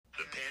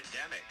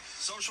pandemic,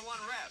 social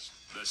unrest,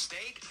 the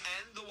state,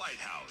 and the White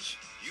House.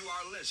 You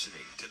are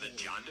listening to The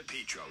John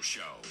DePetro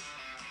Show.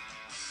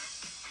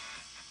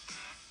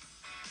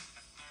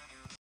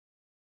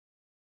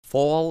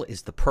 Fall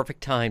is the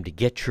perfect time to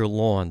get your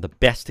lawn the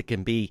best it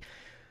can be.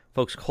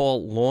 Folks,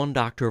 call Lawn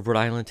Doctor of Rhode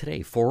Island today,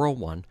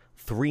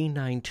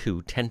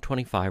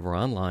 401-392-1025, or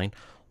online,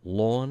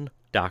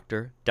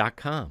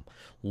 lawndoctor.com.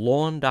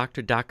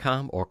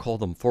 Lawndoctor.com, or call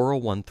them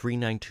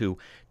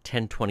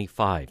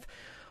 401-392-1025.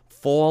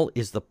 Fall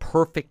is the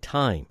perfect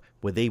time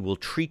where they will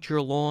treat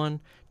your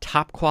lawn.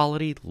 Top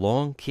quality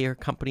lawn care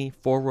company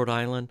for Rhode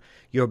Island.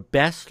 Your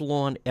best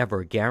lawn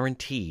ever,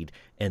 guaranteed,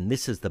 and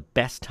this is the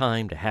best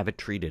time to have it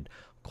treated.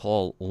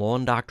 Call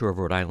Lawn Doctor of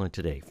Rhode Island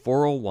today,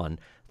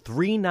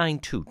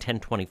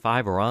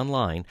 401-392-1025, or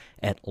online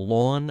at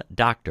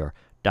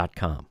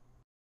lawndoctor.com.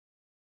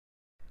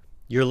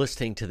 You're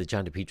listening to the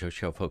John DePetro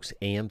Show, folks,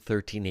 AM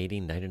 1380,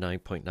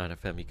 99.9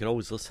 FM. You can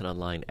always listen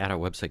online at our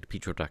website,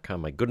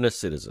 depetro.com. My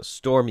goodness, it is a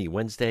stormy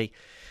Wednesday.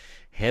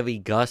 Heavy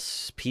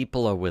gusts.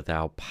 People are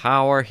without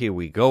power. Here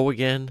we go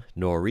again.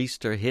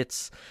 Nor'easter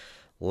hits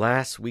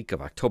last week of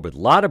October. A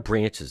lot of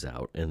branches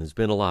out, and there's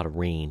been a lot of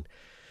rain.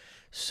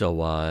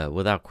 So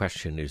without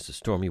question, it's a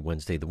stormy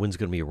Wednesday. The wind's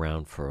going to be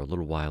around for a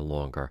little while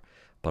longer,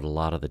 but a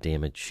lot of the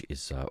damage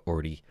is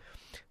already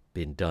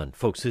been done.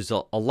 Folks, there's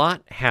a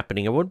lot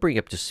happening. I want to bring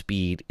up to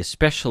speed,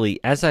 especially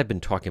as I've been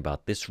talking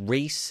about this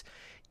race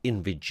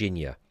in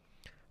Virginia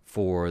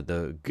for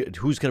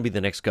who's going to be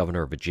the next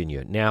governor of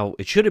Virginia. Now,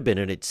 it should have been,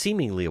 and it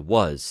seemingly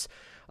was,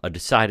 a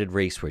decided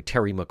race where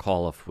Terry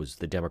McAuliffe,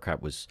 the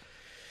Democrat, was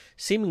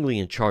seemingly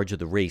in charge of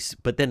the race.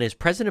 But then as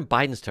President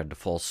Biden started to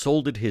fall,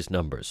 so did his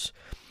numbers.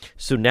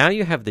 So now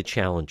you have the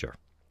challenger,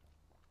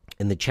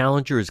 and the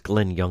challenger is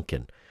Glenn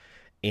Youngkin.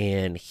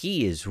 And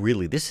he is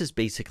really, this is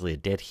basically a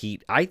dead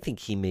heat. I think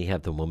he may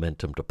have the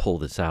momentum to pull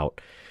this out.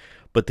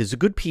 But there's a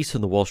good piece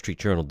in the Wall Street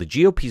Journal. The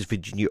GOP's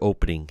Virginia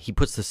opening, he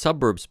puts the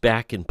suburbs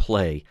back in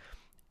play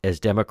as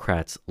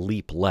Democrats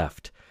leap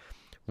left.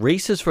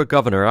 Races for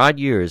governor, odd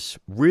years,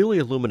 really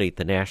illuminate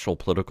the national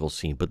political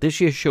scene. But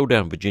this year's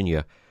showdown in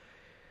Virginia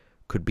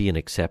could be an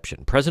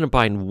exception. President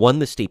Biden won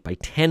the state by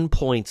 10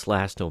 points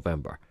last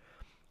November.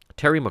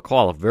 Terry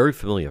McAuliffe, very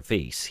familiar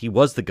face. He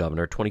was the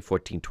governor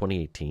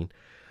 2014-2018.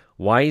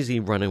 Why is he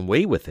running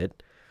away with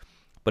it?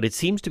 But it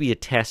seems to be a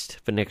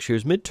test for next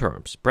year's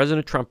midterms.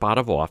 President Trump out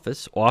of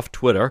office, off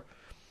Twitter.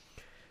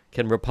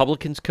 Can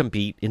Republicans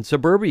compete in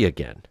suburbia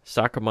again?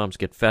 Soccer moms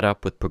get fed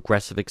up with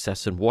progressive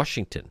excess in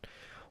Washington,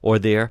 or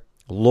their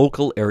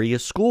local area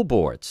school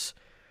boards.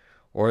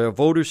 Or are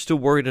voters still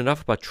worried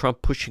enough about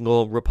Trump pushing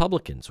all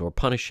Republicans or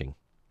punishing?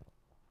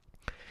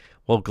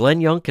 Well,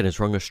 Glenn Youngkin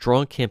has run a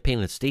strong campaign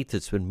in a state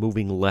that's been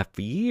moving left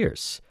for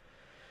years.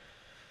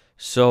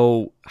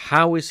 So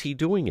how is he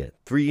doing it?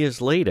 3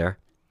 years later,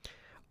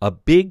 a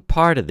big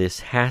part of this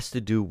has to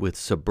do with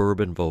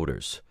suburban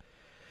voters.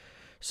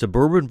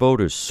 Suburban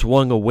voters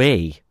swung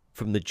away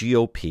from the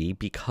GOP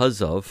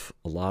because of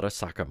a lot of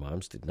soccer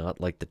moms did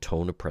not like the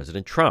tone of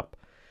President Trump.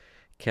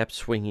 Kept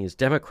swinging as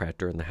Democrat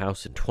during the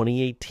House in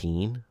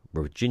 2018.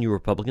 Virginia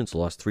Republicans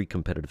lost 3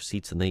 competitive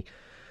seats, and they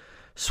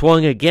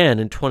swung again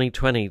in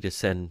 2020 to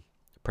send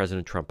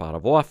President Trump out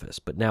of office.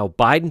 But now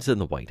Biden's in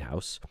the White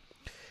House.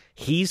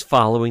 He's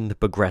following the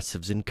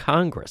progressives in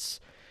Congress.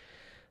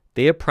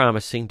 They are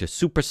promising to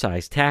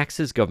supersize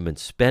taxes, government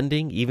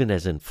spending, even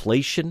as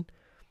inflation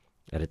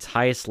at its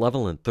highest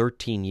level in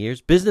 13 years.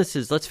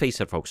 Businesses, let's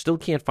face it, folks, still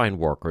can't find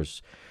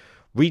workers.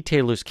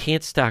 Retailers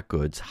can't stock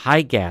goods,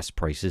 high gas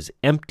prices,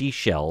 empty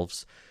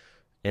shelves,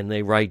 and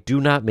they write,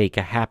 do not make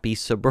a happy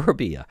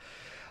suburbia.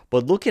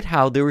 But look at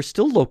how there are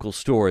still local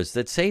stores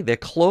that say they're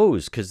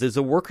closed because there's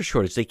a worker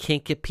shortage. They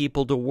can't get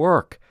people to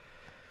work.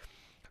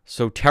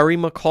 So Terry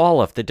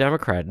McAuliffe, the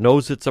Democrat,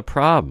 knows it's a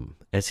problem.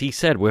 As he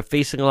said, we're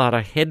facing a lot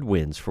of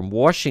headwinds from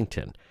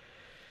Washington.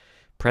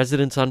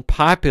 President's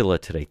unpopular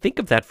today. Think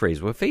of that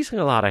phrase. We're facing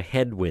a lot of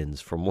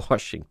headwinds from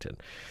Washington.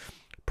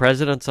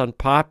 President's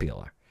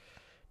unpopular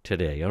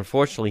today.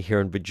 Unfortunately, here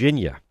in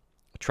Virginia,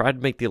 tried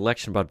to make the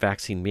election about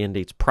vaccine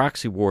mandates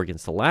proxy war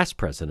against the last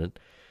president.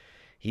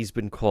 He's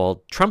been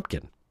called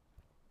Trumpkin.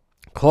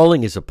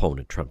 Calling his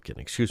opponent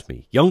Trumpkin,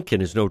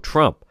 Youngkin is no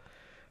Trump.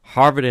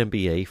 Harvard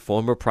MBA,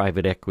 former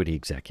private equity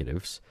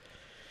executives.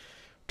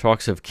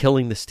 Talks of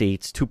killing the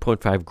state's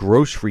 2.5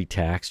 grocery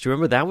tax. Do you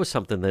remember that was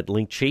something that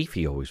Link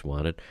Chafee always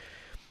wanted?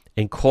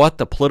 And caught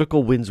the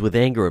political winds with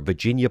anger at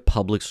Virginia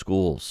public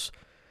schools.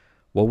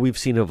 What we've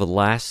seen over the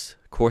last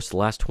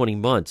 20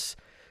 months,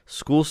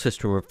 school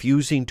system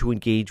refusing to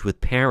engage with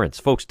parents.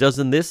 Folks,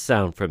 doesn't this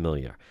sound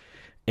familiar?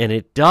 And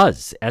it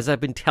does. As I've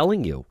been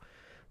telling you,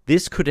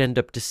 this could end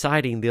up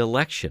deciding the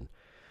election.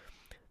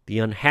 The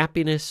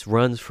unhappiness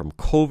runs from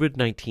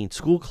COVID-19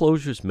 school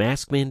closures,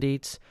 mask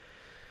mandates,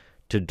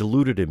 to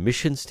diluted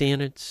admission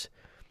standards,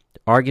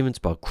 arguments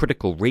about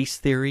critical race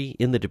theory.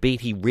 In the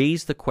debate, he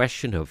raised the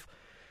question of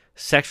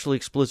sexually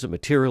explicit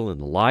material in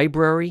the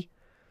library.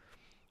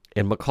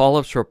 And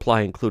McAuliffe's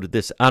reply included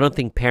this: I don't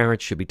think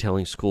parents should be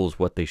telling schools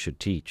what they should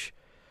teach.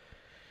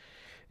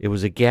 It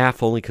was a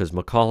gaffe only because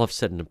McAuliffe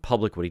said in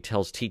public what he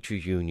tells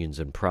teachers' unions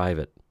in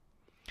private.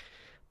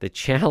 The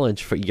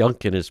challenge for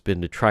Youngkin has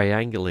been to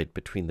triangulate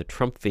between the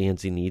Trump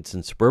fans he needs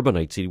and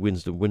suburbanites he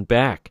wins to win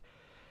back.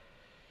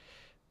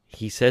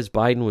 He says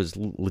Biden was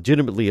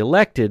legitimately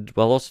elected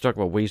while also talking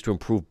about ways to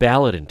improve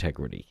ballot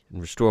integrity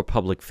and restore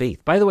public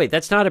faith. By the way,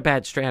 that's not a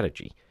bad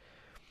strategy.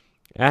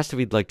 Asked if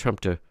he'd like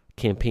Trump to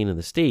campaign in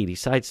the state, he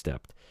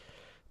sidestepped.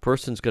 The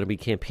person's going to be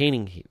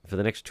campaigning for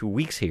the next 2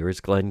 weeks here is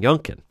Glenn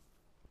Youngkin.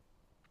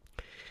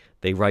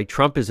 They write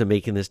Trump isn't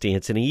making this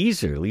dance any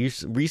easier. He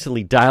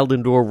recently dialed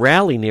into a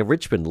rally near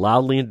Richmond,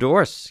 loudly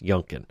endorsed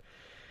Youngkin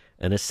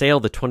and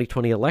assailed the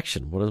 2020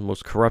 election, one of the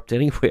most corrupt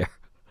anywhere.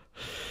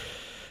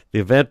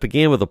 The event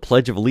began with a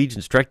pledge of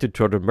allegiance directed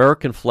toward an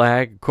American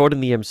flag.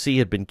 According to the MC,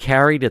 had been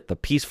carried at the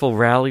peaceful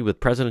rally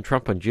with President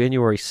Trump on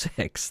January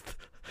 6th.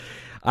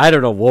 I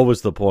don't know what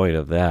was the point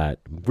of that.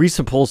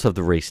 Recent polls have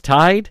the race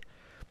tied,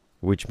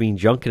 which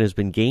means Youngkin has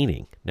been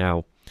gaining.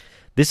 Now,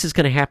 this is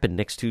going to happen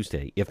next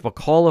Tuesday. If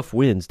McAuliffe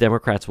wins,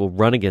 Democrats will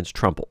run against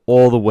Trump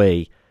all the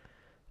way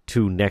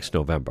to next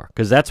November,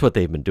 because that's what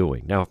they've been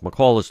doing. Now, if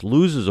McAuliffe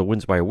loses or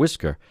wins by a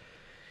whisker,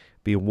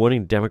 be a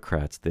warning to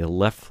Democrats. Their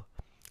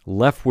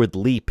leftward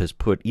leap has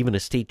put even a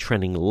state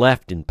trending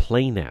left in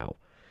play now,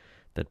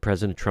 that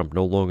President Trump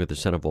no longer the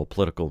center of all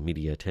political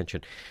media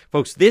attention.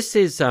 Folks, this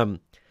is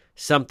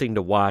something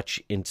to watch,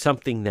 and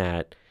something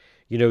that,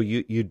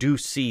 you do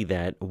see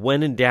that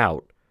when in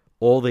doubt,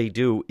 all they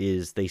do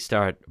is they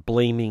start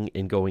blaming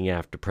and going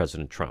after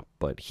President Trump.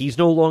 But he's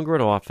no longer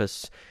in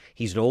office.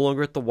 He's no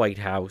longer at the White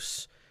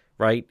House,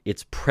 right?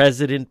 It's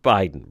President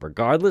Biden.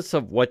 Regardless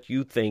of what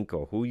you think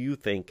or who you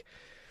think,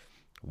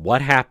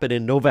 what happened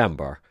in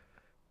November,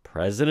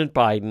 President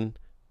Biden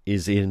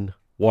is in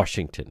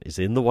Washington, is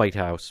in the White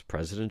House.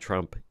 President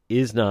Trump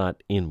is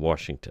not in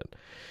Washington.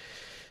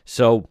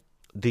 So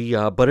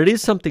but it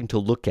is something to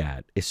look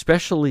at,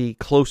 especially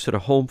closer to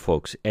home,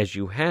 folks, as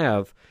you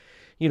have,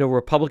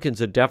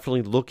 Republicans are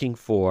definitely looking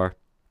for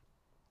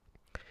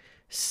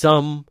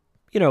some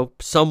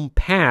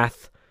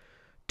path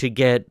to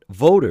get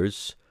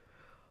voters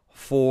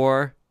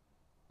for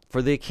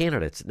their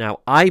candidates.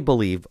 Now, I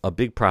believe a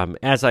big problem,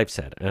 as I've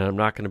said, and I'm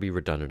not going to be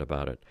redundant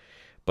about it,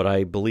 but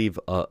I believe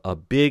a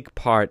big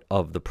part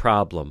of the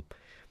problem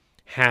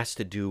has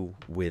to do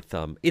with,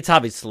 it's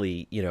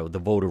obviously,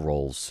 the voter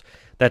rolls.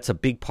 That's a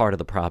big part of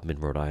the problem in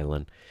Rhode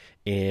Island.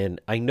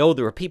 And I know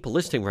there are people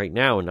listening right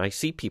now, and I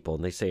see people,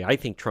 and they say, I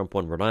think Trump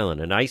won Rhode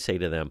Island. And I say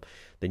to them,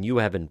 then you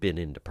haven't been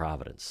into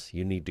Providence.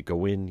 You need to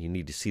go in. You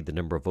need to see the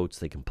number of votes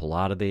they can pull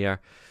out of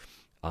there.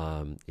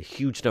 A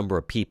huge number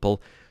of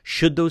people.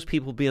 Should those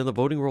people be on the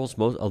voting rolls?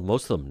 Most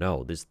of them,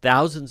 no. There's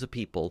thousands of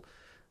people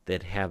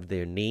that have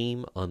their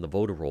name on the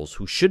voter rolls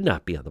who should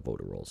not be on the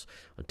voter rolls.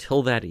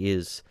 Until that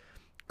is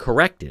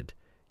corrected,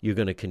 you're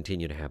going to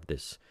continue to have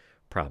this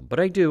problem. But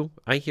I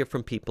hear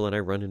from people, and I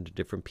run into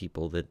different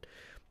people that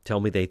tell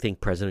me they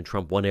think President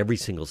Trump won every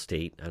single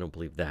state. I don't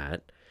believe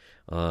that.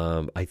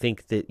 I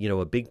think that,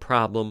 a big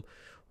problem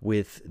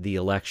with the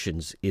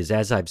elections is,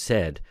 as I've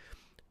said,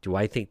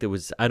 I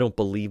don't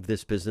believe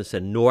this business,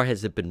 and nor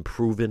has it been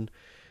proven,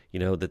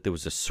 that there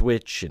was a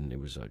switch and it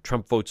was a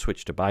Trump vote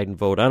switch to Biden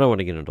vote. I don't want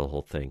to get into the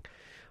whole thing.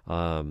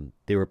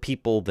 There are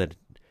people that,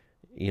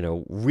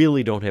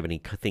 really don't have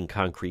anything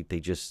concrete. They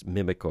just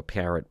mimic or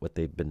parrot what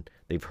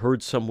they've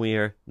heard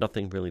somewhere,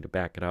 nothing really to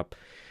back it up.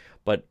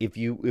 But if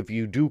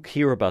you do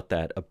hear about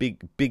that, a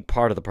big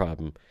part of the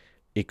problem,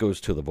 it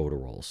goes to the voter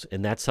rolls.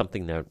 And that's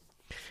something that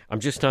I'm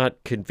just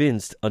not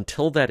convinced.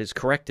 Until that is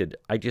corrected,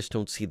 I just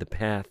don't see the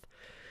path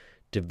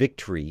to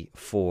victory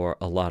for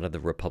a lot of the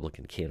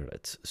Republican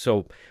candidates.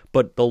 So,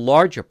 but the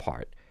larger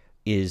part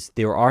is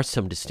there are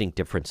some distinct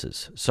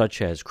differences,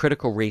 such as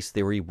critical race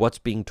theory, what's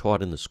being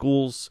taught in the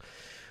schools,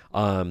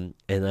 and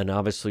then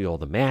obviously all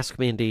the mask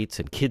mandates,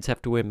 and kids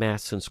have to wear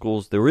masks in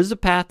schools. There is a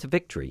path to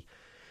victory,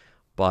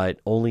 but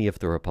only if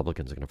the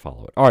Republicans are going to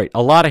follow it. All right,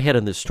 a lot ahead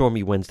on this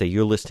stormy Wednesday.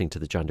 You're listening to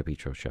The John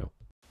DePietro Show.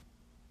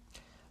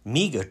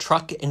 MEGA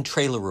Truck and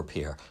Trailer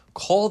Repair.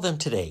 Call them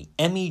today,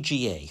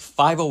 MEGA,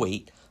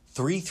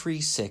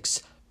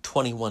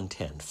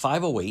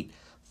 508-336-2110.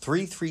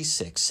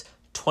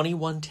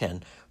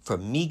 508-336-2110 for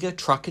MEGA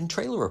Truck and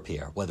Trailer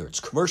Repair. Whether it's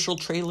commercial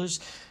trailers,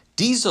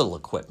 diesel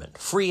equipment,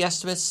 free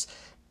estimates,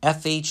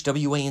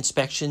 FHWA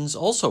inspections,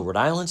 also Rhode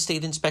Island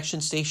State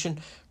Inspection Station,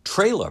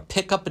 trailer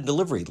pickup and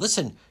delivery.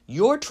 Listen,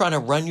 you're trying to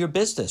run your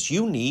business.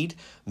 You need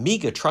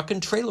MEGA Truck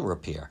and Trailer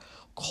Repair.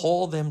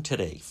 Call them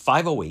today,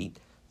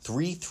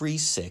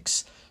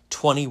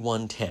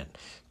 508-336-2110.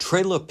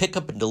 Trailer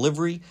pickup and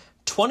delivery,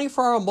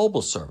 24-hour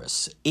mobile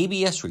service,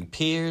 ABS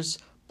repairs,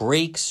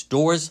 brakes,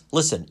 doors.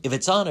 Listen, if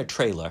it's on a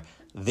trailer,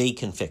 they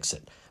can fix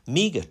it.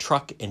 MEGA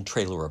Truck and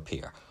Trailer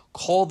Repair.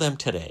 Call them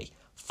today,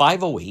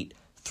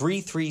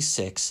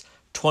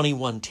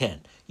 508-336-2110.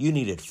 You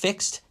need it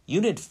fixed.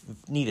 You need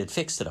it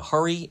fixed in a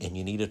hurry, and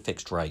you need it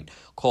fixed right.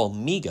 Call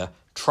MEGA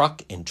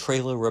Truck and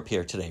Trailer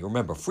Repair today.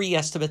 Remember, free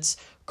estimates,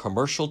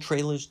 commercial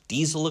trailers,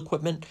 diesel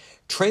equipment,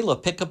 trailer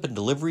pickup and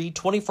delivery,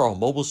 24-hour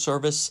mobile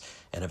service,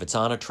 and if it's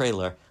on a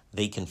trailer,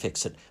 they can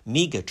fix it.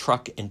 MEGA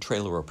Truck and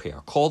Trailer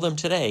Repair. Call them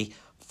today,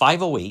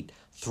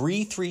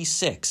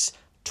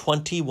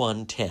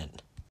 508-336-2110.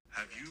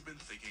 Have you been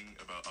thinking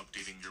about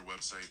updating your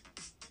website?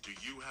 Do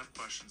you have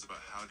questions about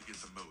how to get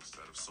the most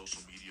out of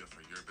social media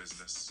for your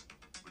business?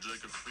 Would you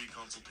like a free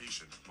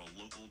consultation from a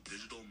local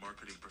digital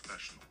marketing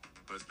professional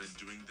who has been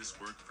doing this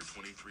work for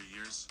 23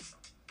 years?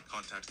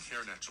 Contact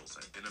Karen Etchels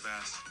at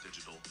Innovast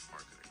Digital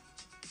Marketing.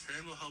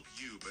 Karen will help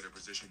you better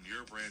position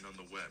your brand on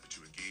the web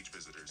to engage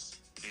visitors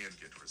and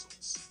get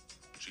results.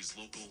 She's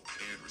local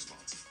and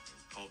responsive.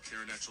 Call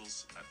Karen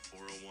Etchels at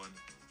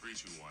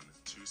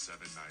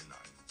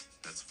 401-321-2799.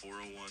 That's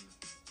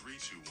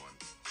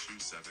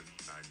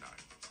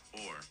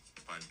 401-321-2799. Or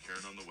find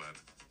Karen on the web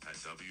at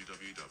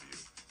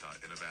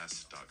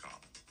www.innovast.com.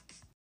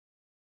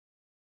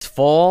 It's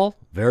fall,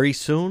 very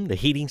soon. The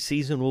heating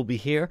season will be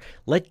here.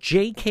 Let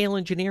JKL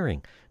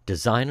Engineering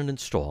design and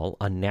install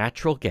a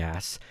natural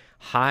gas,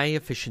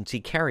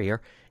 high-efficiency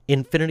carrier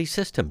Infinity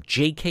system.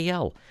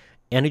 JKL.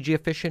 Energy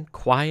efficient,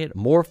 quiet,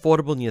 more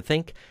affordable than you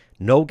think.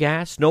 No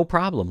gas, no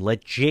problem.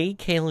 Let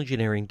JKL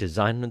Engineering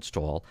design and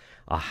install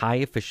a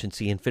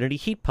high-efficiency Infinity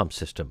heat pump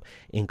system,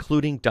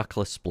 including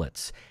ductless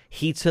splits.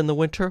 Heats in the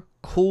winter,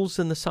 cools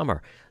in the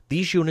summer.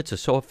 These units are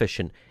so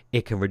efficient,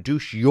 it can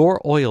reduce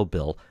your oil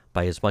bill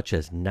by as much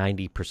as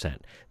 90%.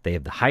 They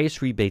have the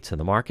highest rebates in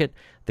the market.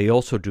 They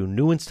also do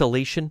new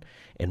installation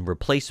and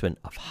replacement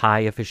of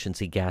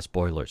high-efficiency gas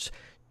boilers.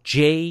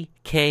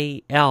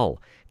 JKL,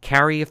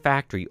 Carrier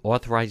Factory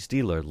Authorized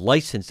Dealer,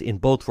 licensed in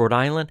both Rhode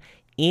Island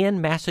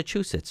and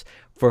Massachusetts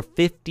for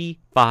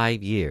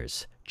 55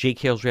 years.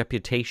 JKL's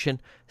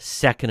reputation,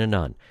 second to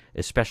none,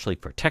 especially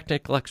for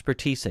technical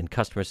expertise and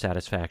customer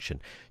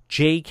satisfaction.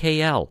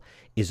 JKL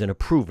is an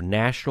approved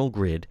National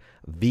Grid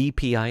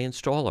VPI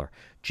installer.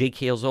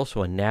 JKL is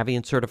also a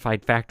Navient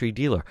certified factory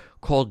dealer.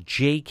 Call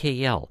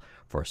JKL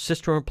for a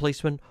system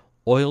replacement,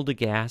 oil to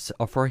gas,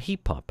 or for a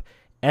heat pump.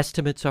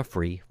 Estimates are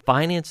free.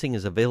 Financing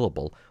is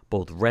available,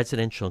 both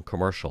residential and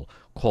commercial.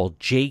 Call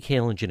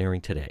JKL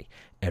Engineering today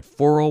at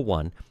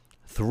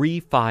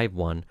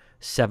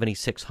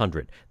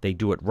 401-351-7600. They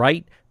do it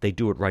right. They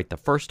do it right the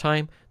first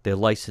time. They're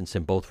licensed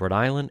in both Rhode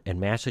Island and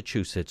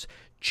Massachusetts.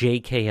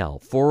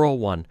 JKL,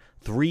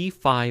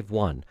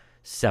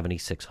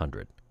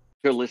 401-351-7600.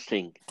 You're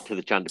listening to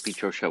the John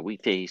DePietro Show.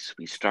 Weekdays,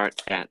 we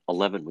start at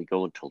 11. We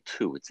go until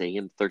 2. It's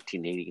AM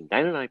 1380,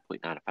 99.9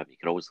 FM. You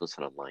can always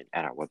listen online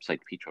at our website,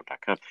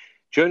 petro.com.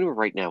 Joining me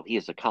right now, he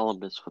is a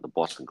columnist for the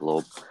Boston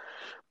Globe.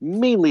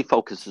 Mainly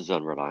focuses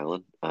on Rhode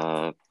Island,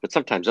 but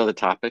sometimes other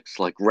topics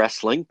like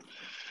wrestling.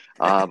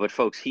 But,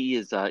 folks, he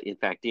is, in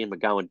fact, Dan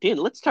McGowan. Dan,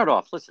 let's start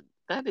off. Listen,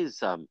 that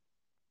is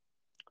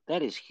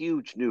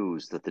huge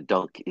news that the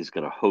Dunk is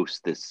going to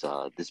host this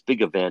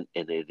big event,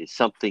 and it is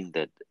something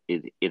that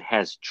it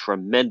has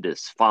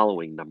tremendous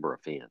following number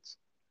of fans.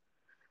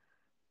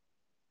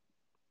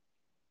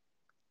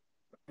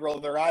 Roll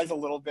their eyes a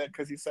little bit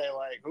because you say,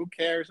 like, who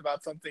cares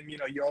about something you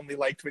only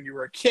liked when you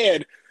were a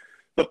kid?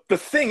 But the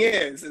thing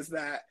is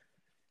that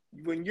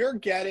when you're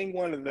getting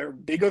one of their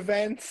big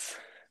events,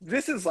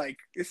 this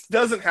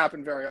doesn't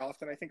happen very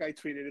often. I think I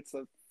tweeted it's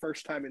the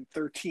first time in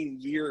 13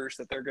 years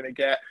that they're going to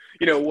get,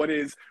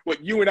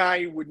 what you and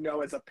I would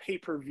know as a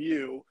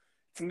pay-per-view.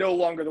 It's no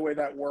longer the way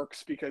that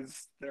works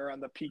because they're on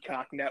the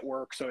Peacock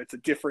network, so it's a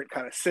different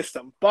kind of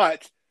system.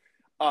 But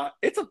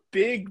it's a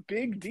big,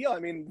 big deal. I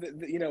mean,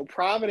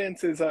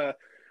 Providence is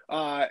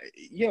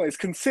is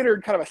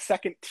considered kind of a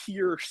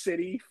second-tier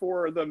city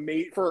for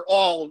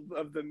all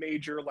of the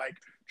major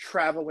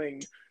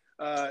traveling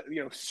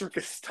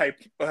circus type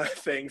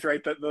things,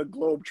 right? The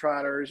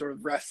Globetrotters or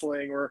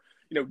wrestling or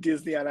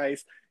Disney on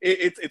Ice.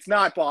 It's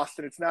not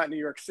Boston, it's not New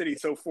York City.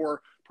 So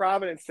for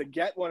Providence to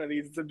get one of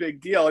these, it's a big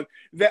deal. And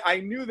I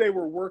knew they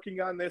were working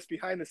on this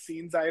behind the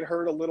scenes. I had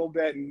heard a little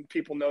bit, and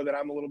people know that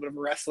I'm a little bit of a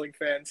wrestling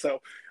fan. So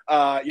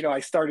I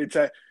started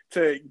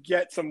to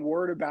get some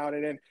word about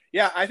it. And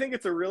yeah, I think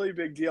it's a really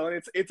big deal.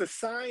 And it's a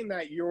sign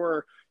that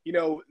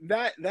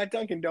that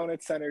Dunkin'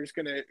 Donuts Center is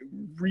going to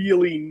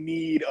really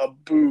need a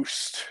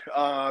boost.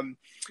 As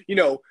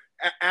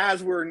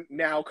we're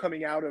now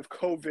coming out of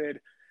COVID,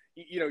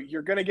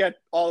 you're going to get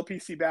all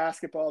PC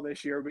basketball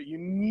this year, but you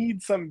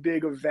need some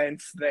big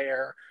events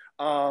there.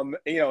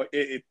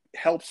 It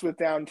helps with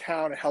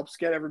downtown. It helps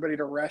get everybody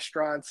to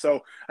restaurants. So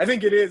I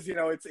think it is,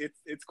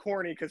 it's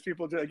corny because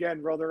people do,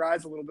 again, roll their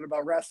eyes a little bit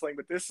about wrestling,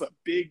 but this is a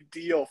big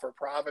deal for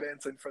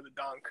Providence and for the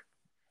Dunk.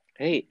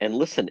 Hey, and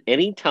listen,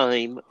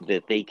 anytime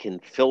that they can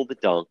fill the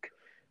Dunk,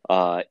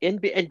 and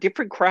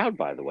different crowd,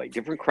 by the way,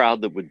 different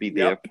crowd that would be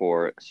there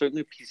for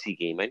certainly a PC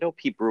game. I know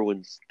Pete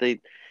Bruins, they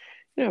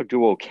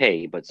do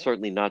okay, but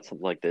certainly not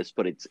something like this.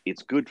 But it's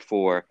good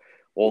for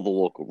all the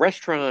local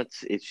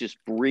restaurants. It just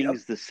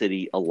brings the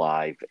city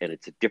alive, and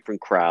it's a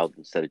different crowd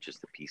instead of just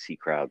the PC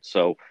crowd.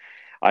 So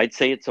I'd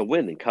say it's a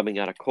win. And coming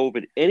out of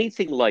COVID,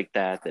 anything like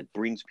that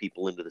brings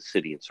people into the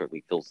city and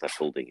certainly fills that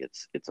building,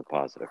 it's a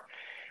positive.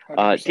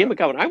 Dan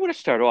McGowan, I want to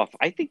start off.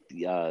 I think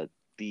the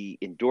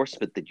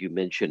endorsement that you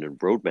mentioned in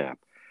Roadmap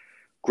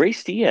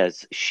Grace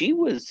Diaz, she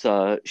was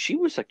a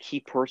key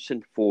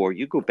person for,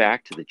 you go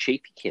back to the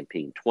Chafee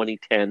campaign,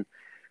 2010.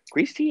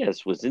 Grace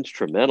Diaz was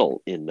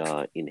instrumental in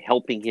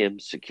helping him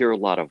secure a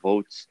lot of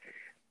votes.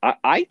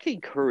 I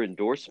think her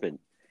endorsement,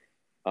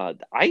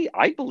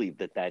 I believe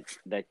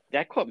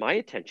that caught my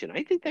attention.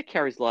 I think that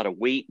carries a lot of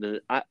weight,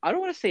 and I don't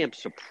want to say I'm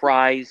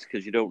surprised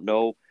because you don't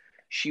know.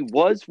 She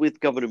was with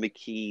Governor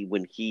McKee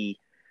when he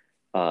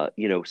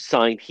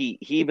signed. He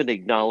even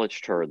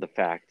acknowledged her the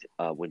fact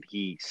when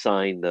he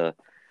signed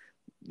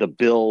the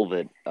bill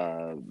that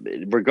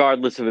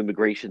regardless of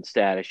immigration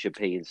status, should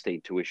pay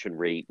in-state tuition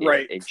rate,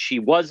 Right. and she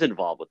was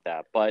involved with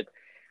that. But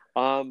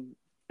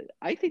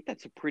I think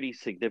that's a pretty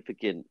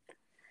significant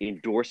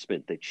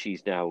endorsement that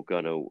she's now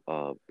going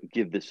to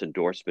give this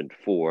endorsement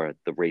for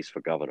the race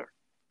for governor.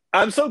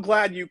 I'm so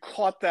glad you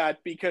caught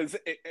that because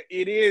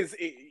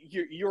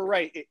you're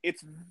right.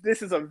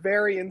 This is a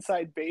very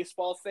inside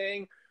baseball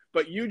thing,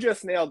 but you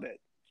just nailed it.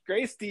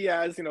 Grace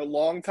Diaz,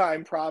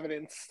 longtime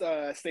Providence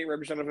state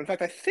representative. In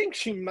fact, I think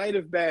she might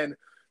have been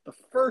the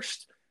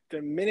first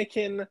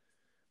Dominican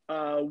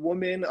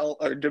woman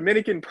or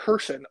Dominican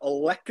person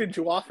elected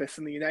to office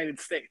in the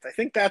United States. I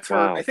think that's her.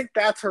 Wow. I think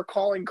that's her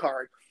calling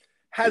card.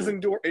 Has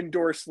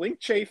endorsed Link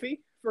Chafee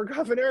for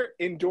governor.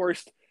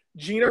 Endorsed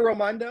Gina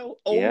Raimondo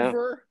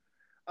over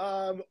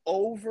Angel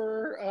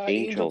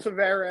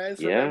Tavares.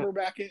 Remember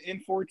back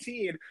in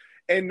 14.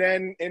 And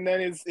then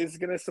is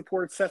going to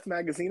support Seth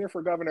Magaziner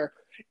for governor.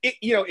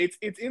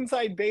 It's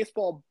inside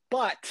baseball,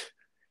 but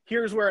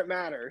here's where it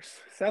matters.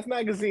 Seth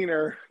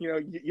Magaziner,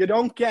 you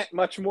don't get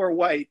much more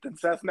white than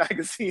Seth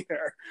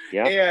Magaziner.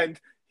 Yep. And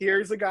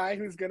here's a guy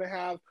who's going to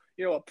have,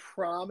 a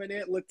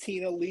prominent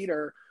Latina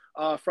leader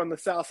from the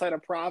south side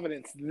of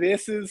Providence.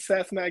 This is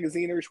Seth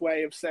Magaziner's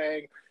way of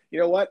saying, you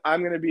know what,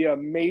 I'm going to be a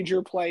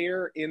major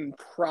player in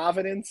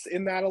Providence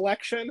in that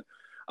election.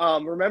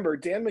 Remember,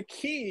 Dan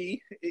McKee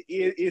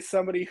is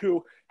somebody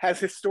who has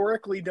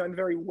historically done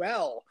very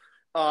well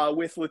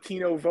with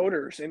Latino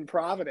voters in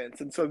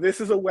Providence. And so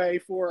this is a way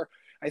for,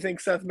 I think,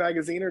 Seth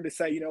Magaziner to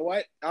say, you know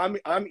what,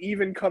 I'm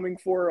even coming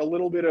for a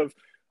little bit of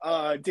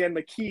Dan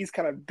McKee's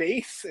kind of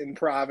base in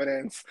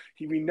Providence.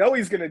 We know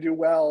he's going to do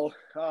well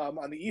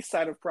on the east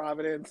side of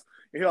Providence.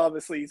 He's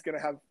going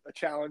to have a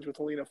challenge with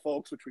Helena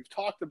Folks, which we've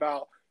talked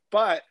about.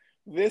 But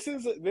this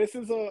is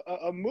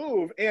a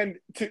move, and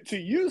to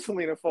use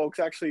Helena Folks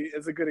actually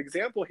as a good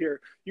example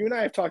here. You and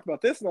I have talked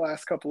about this in the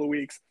last couple of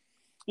weeks.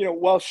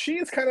 While she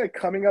is kind of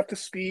coming up to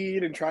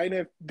speed and trying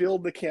to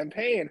build the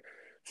campaign,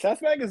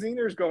 Seth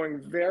Magaziner is going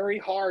very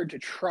hard to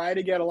try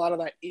to get a lot of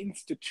that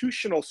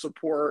institutional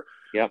support.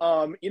 Yep.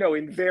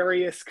 In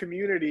various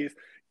communities.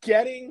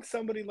 Getting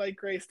somebody like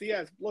Grace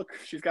Diaz, look,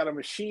 she's got a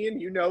machine.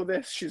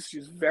 This.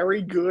 She's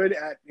very good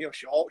at.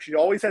 She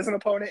always has an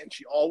opponent, and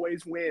she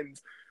always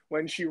wins.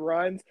 When she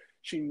runs,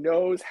 she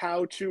knows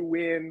how to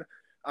win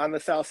on the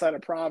south side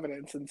of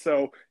Providence. And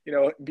so,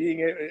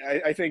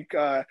 I think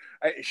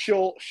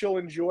she'll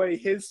enjoy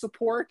his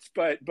support,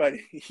 but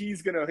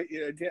he's going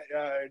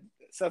to,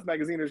 Seth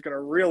Magaziner is going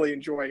to really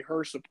enjoy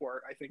her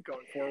support, I think,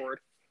 going forward.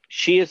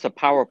 She is a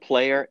power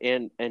player,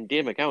 and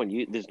Dan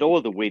McGowan, there's no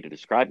other way to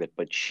describe it,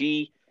 but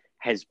she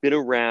has been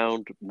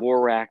around,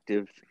 more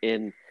active,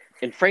 and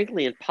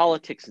frankly, in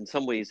politics in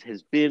some ways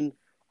has been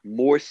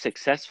more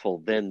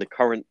successful than the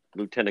current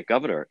lieutenant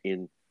governor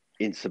in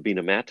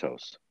Sabina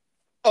Matos.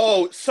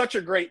 Oh, such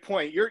a great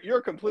point.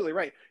 You're completely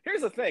right.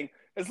 Here's the thing.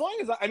 As long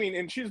as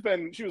and she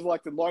was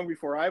elected long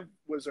before I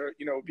was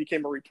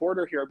became a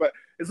reporter here, but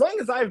as long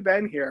as I've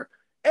been here,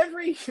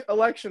 every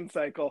election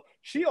cycle,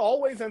 she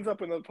always ends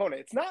up with an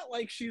opponent. It's not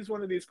like she's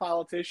one of these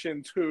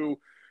politicians who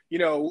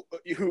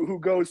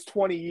goes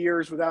 20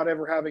 years without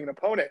ever having an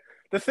opponent.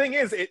 The thing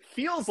is, it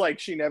feels like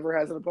she never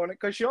has an opponent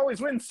because she always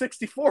wins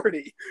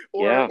 60-40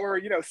 or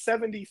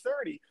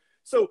 70-30.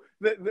 So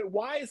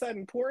why is that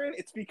important?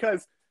 It's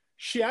because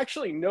she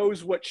actually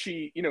knows what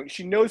she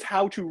knows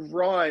how to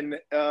run,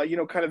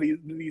 kind of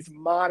these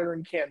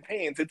modern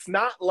campaigns. It's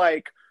not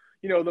like,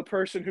 the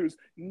person whose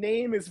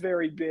name is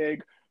very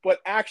big, but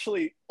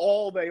actually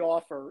all they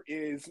offer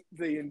is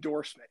the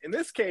endorsement. In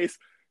this case,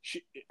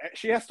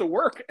 she has to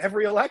work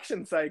every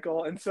election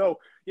cycle. And so,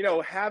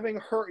 having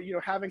her,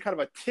 having kind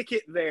of a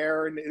ticket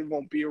there, and it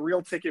won't be a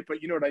real ticket,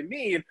 but you know what I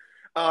mean?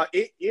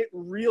 It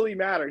really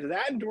matters.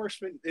 That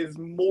endorsement is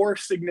more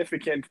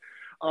significant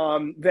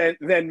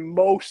than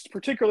most,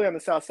 particularly on the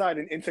South Side.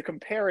 And to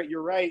compare it,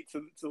 you're right,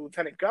 to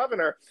Lieutenant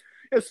Governor,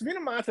 Sabina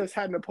Matos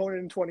had an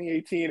opponent in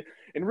 2018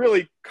 and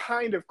really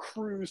kind of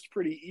cruised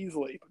pretty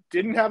easily.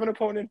 Didn't have an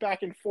opponent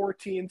back in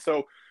 2014,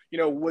 so,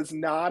 was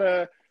not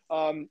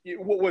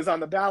what was on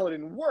the ballot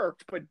and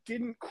worked, but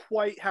didn't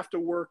quite have to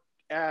work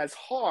as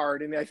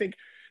hard. And I think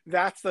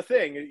that's the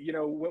thing,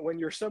 when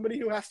you're somebody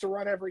who has to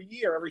run every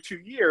 2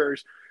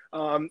 years,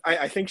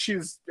 I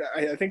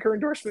think her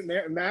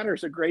endorsement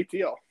matters a great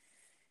deal.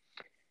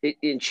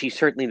 And she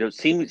certainly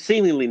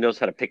seemingly knows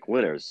how to pick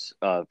winners.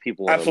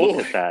 People want to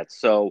look at that.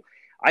 So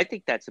I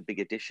think that's a big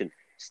addition.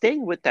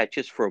 Staying with that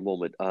just for a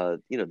moment, the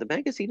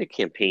Magaziner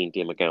campaign,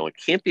 Dan McGowan,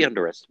 can't be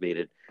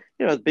underestimated.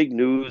 the big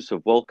news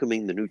of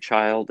welcoming the new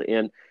child.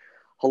 And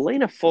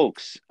Helena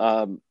Folks,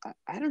 I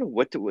don't know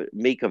what to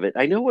make of it.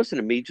 I know it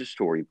wasn't a major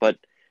story, but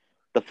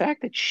the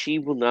fact that she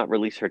will not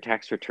release her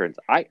tax returns,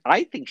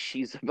 I think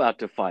she's about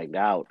to find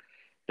out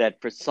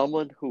that for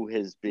someone who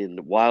has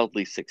been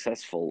wildly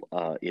successful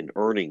in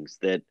earnings,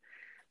 I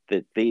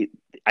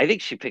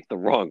think she picked the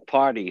wrong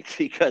party,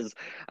 because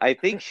I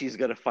think she's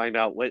going to find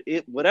out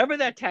whatever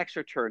that tax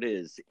return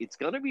is, it's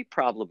going to be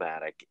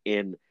problematic.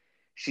 And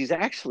she's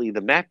actually,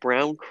 the Matt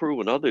Brown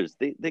crew and others,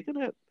 they're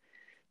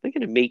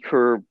gonna make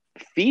her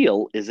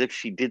feel as if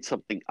she did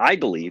something, I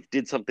believe,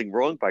 did something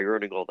wrong by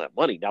earning all that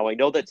money. Now, I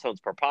know that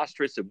sounds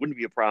preposterous. It wouldn't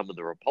be a problem on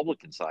the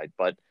Republican side,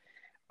 but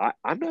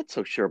I'm not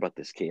so sure about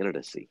this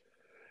candidacy.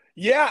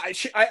 Yeah,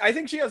 I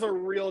think she has a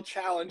real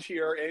challenge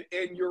here,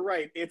 and you're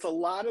right. It's a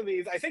lot of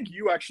these. I think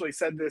you actually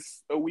said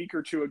this a week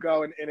or two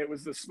ago, and it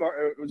was a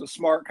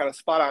smart kind of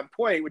spot on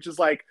point, which is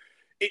like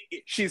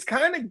she's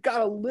kind of got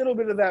a little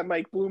bit of that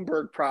Mike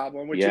Bloomberg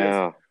problem, which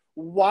is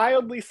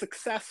wildly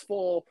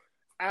successful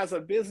as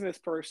a business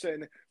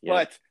person,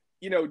 but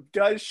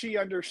does she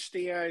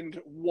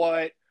understand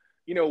what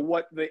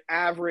the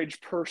average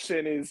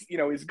person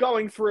is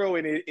going through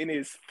and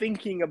is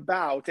thinking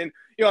about? And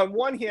on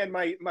one hand,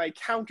 my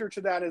counter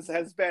to that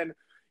has been,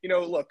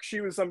 look, she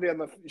was on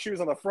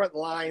the front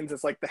lines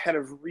as like the head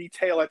of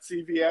retail at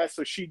CVS,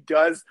 so she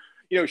does,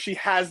 she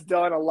has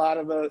done a lot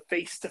of the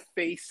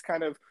face-to-face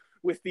kind of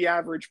with the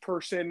average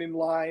person in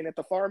line at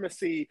the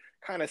pharmacy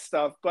kind of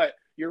stuff. But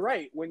you're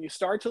right, when you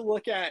start to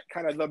look at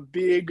kind of the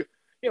big,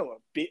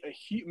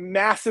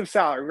 massive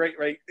salary,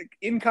 right,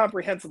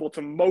 incomprehensible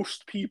to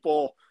most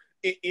people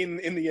in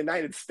the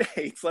United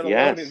States, let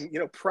alone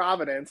in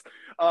Providence.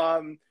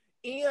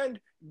 And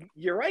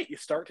you're right, you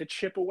start to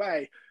chip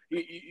away.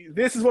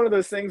 This is one of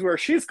those things where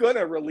she's going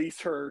to release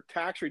her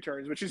tax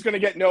returns, but she's going to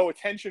get no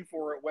attention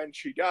for it when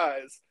she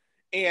does.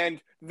 And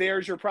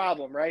there's your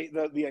problem, right?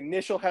 The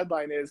initial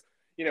headline is,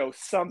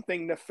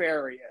 something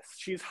nefarious.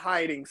 She's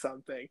hiding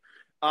something.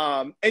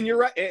 And you're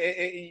right,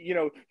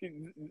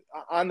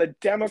 on the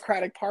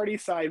Democratic Party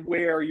side,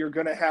 where you're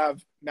going to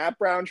have Matt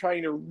Brown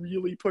trying to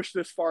really push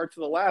this far to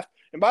the left.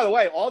 And by the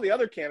way, all the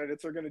other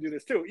candidates are going to do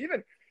this too.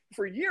 Even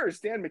for years,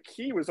 Dan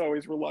McKee was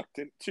always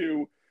reluctant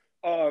to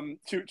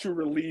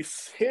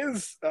release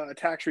his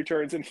tax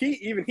returns, and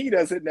he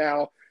does it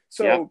now.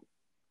 So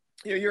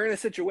you're in a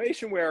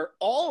situation where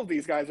all of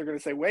these guys are going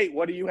to say, "Wait,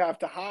 what do you have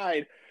to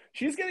hide?"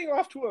 She's getting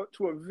off to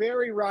a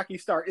very rocky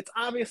start. It's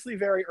obviously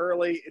very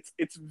early.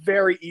 It's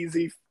very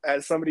easy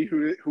as somebody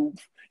who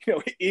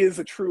is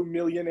a true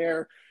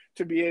millionaire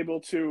to be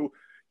able to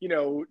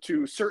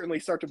to certainly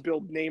start to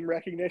build name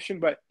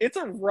recognition. But it's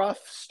a rough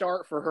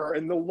start for her.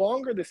 And the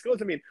longer this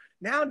goes, I mean,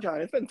 now,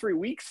 John, it's been 3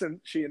 weeks since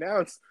she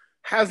announced,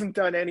 hasn't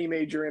done any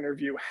major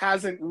interview,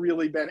 hasn't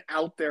really been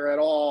out there at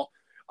all.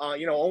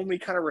 Only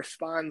kind of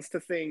responds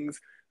to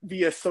things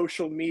via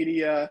social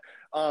media.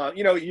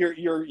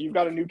 You've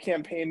got a new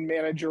campaign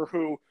manager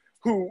who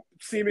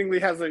seemingly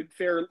has a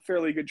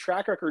fairly good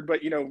track record,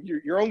 but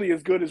you're only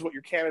as good as what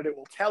your candidate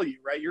will tell you,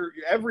 right?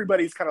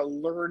 Everybody's kind of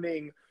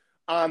learning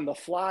on the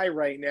fly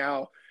right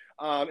now,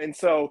 and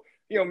so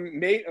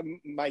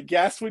my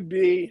guess would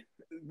be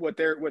what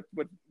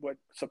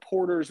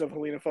supporters of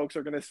Helena Folks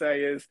are going to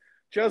say is,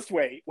 just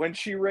wait. When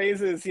she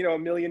raises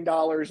 $1 million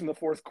in the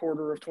fourth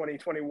quarter of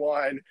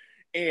 2021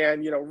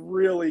 and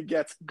really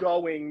gets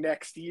going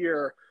next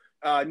year,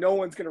 no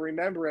one's going to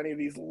remember any of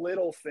these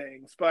little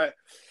things. But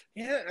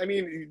yeah, I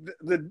mean,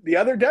 the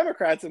other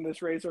Democrats in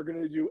this race are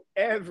going to do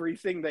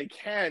everything they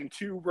can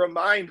to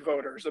remind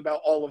voters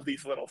about all of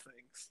these little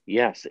things.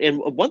 Yes, and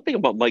one thing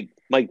about Mike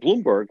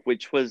Bloomberg,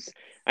 which was,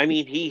 I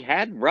mean, he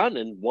had run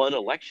and won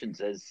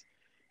elections as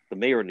the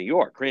mayor of New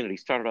York. Granted, he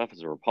started off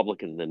as a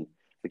Republican, then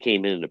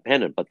became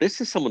independent, but this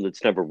is someone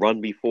that's never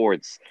run before.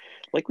 It's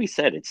like we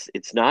said,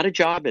 it's not a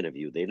job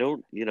interview. They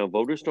don't,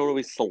 voters don't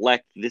always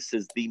select this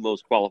is the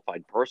most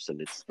qualified person.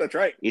 That's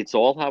right. It's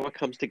all how it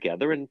comes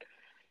together. And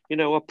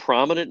a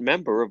prominent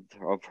member of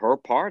her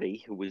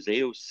party, who was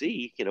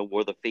AOC,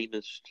 wore the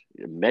famous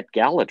Met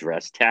Gala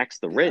dress, tax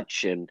the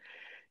rich. And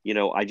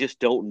I just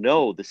don't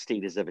know the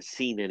state has ever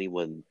seen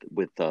anyone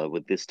with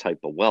this type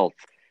of wealth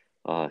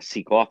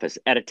seek office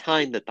at a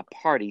time that the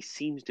party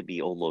seems to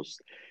be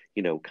almost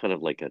kind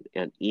of like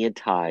an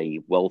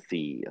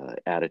anti-wealthy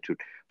attitude.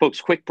 Folks,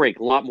 quick break.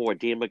 A lot more.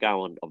 Dan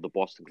McGowan of the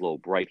Boston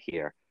Globe right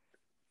here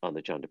on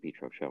the John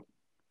DePietro Show.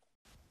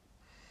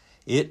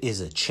 It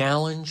is a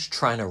challenge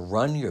trying to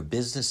run your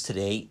business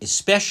today,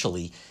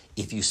 especially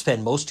if you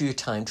spend most of your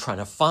time trying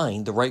to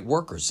find the right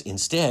workers.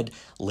 Instead,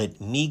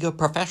 let MEGA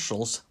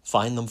professionals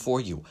find them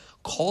for you.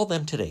 Call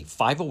them today,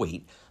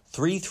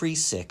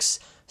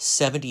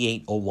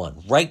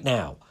 508-336-7801. Right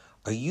now,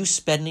 are you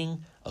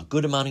spending a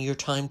good amount of your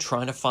time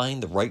trying to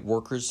find the right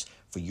workers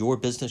for your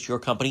business, your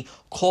company?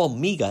 Call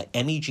MEGA,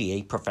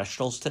 MEGA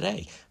professionals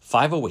today,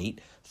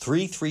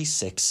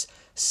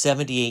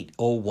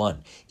 508-336-7801.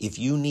 If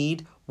you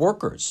need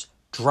workers,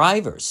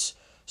 drivers,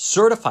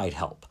 certified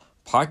help,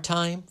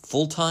 part-time,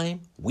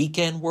 full-time,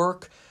 weekend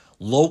work,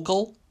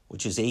 local,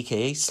 which is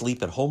AKA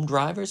sleep-at-home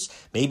drivers.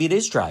 Maybe it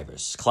is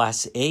drivers,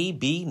 Class A,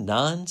 B,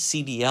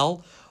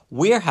 non-CDL,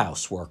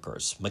 warehouse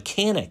workers,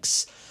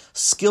 mechanics,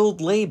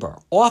 skilled labor,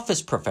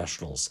 office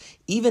professionals.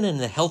 Even in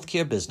the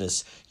healthcare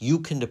business, you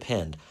can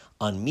depend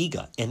on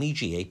MEGA,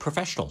 MEGA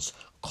professionals.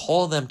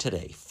 Call them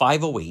today,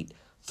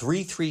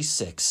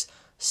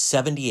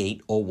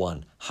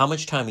 508-336-7801. How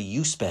much time are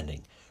you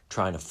spending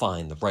trying to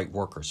find the right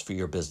workers for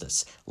your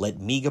business? Let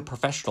MEGA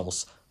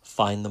professionals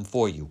find them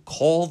for you.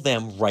 Call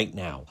them right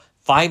now,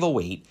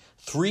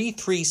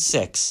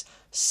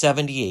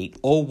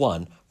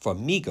 508-336-7801 for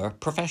MEGA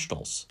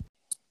professionals.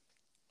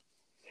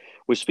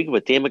 We're speaking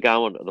with Dan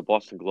McGowan of the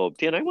Boston Globe.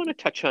 Dan, I want to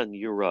touch on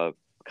your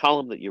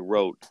column that you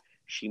wrote.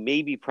 She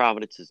may be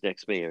Providence's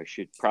next mayor. I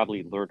should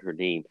probably learn her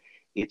name.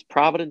 It's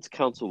Providence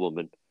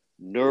Councilwoman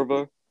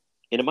Nerva,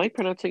 and am I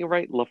pronouncing it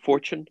right?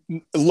 LaFortune?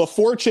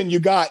 LaFortune, you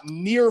got.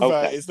 Nerva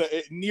Okay. is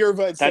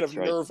Nerva instead That's of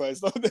right. Nerva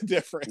is the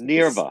difference.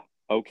 Nerva.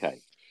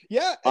 Okay.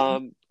 Yeah.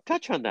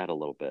 Touch on that a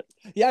little bit.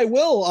 Yeah, I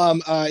will.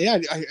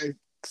 I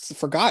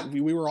forgot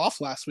we were off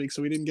last week, so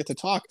we didn't get to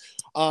talk.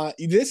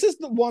 This is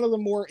one of the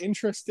more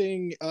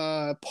interesting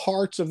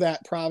parts of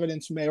that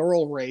Providence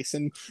mayoral race,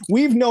 and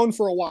we've known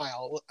for a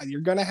while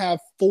you're going to have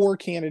 4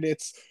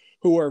 candidates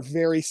who are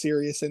very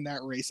serious in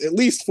that race, at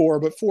least 4,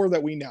 but 4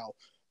 that we know: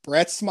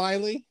 Brett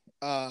Smiley,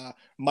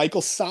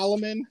 Michael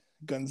Solomon,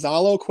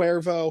 Gonzalo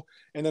Cuervo,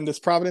 and then this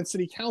Providence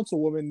City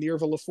Councilwoman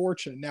Nerva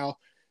LaFortune. Now,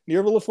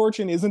 Nerva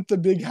LaFortune isn't the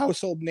big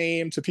household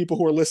name to people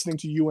who are listening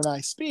to you and I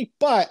speak,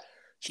 but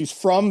she's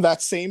from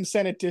that same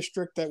Senate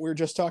district that we were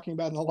just talking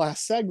about in the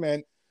last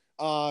segment.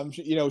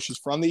 She's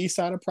from the east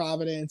side of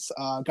Providence,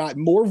 got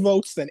more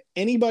votes than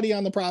anybody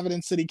on the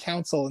Providence City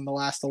Council in the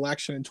last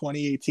election in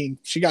 2018.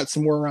 She got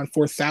somewhere around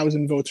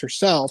 4,000 votes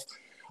herself.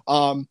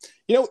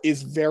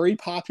 Is very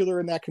popular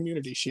in that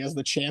community. She has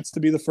the chance to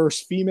be the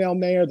first female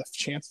mayor, the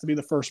chance to be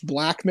the first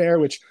Black mayor,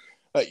 which,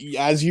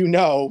 as you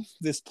know,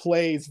 this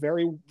plays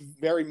very,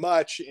 very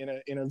much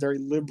in a very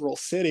liberal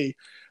city.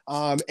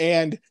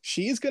 And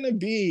she's going to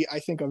be, I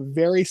think, a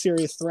very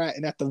serious threat.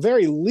 And at the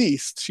very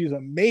least, she's a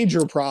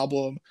major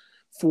problem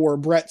for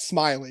Brett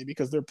Smiley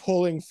because they're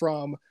pulling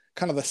from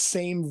kind of the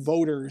same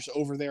voters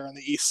over there on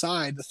the east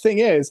side. The thing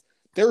is,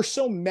 there are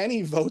so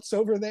many votes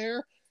over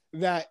there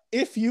that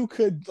if you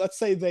could, let's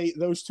say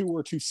those two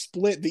were to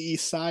split the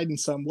east side in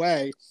some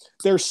way,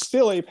 there's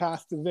still a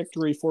path to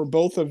victory for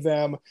both of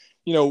them,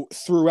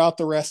 throughout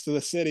the rest of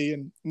the city.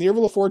 And Nerva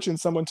LaFortune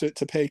is someone to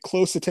pay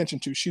close attention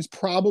to. She's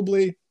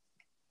probably,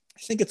 I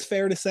think it's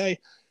fair to say,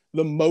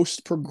 the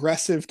most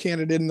progressive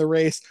candidate in the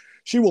race.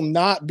 She will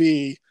not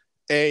be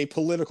a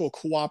political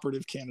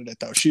cooperative candidate,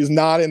 though. She's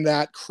not in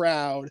that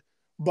crowd,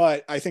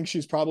 but I think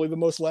she's probably the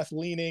most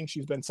left-leaning.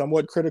 She's been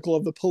somewhat critical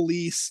of the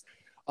police.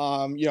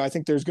 I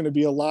think there's going to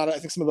be I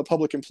think some of the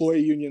public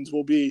employee unions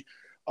will be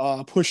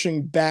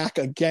pushing back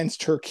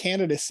against her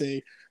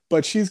candidacy,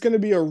 but she's going to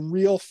be a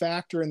real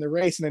factor in the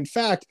race. And in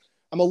fact,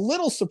 I'm a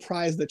little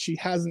surprised that she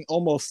hasn't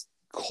almost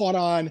caught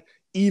on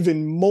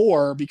even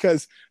more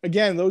because,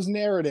 again, those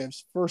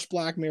narratives, first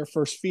Black mayor,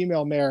 first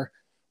female mayor,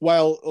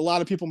 while a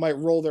lot of people might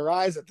roll their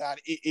eyes at that,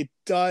 it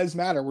does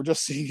matter. We're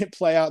just seeing it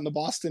play out in the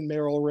Boston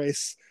mayoral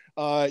race,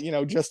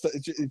 just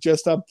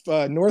up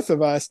north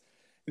of us.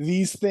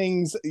 These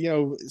things,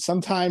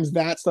 sometimes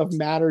that stuff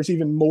matters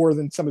even more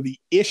than some of the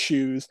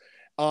issues.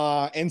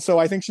 And so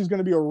I think she's going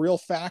to be a real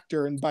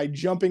factor. And by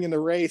jumping in the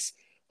race,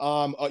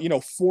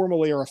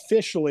 formally or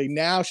officially,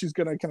 now she's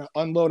going to kind of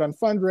unload on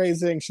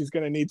fundraising. She's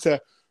going to need to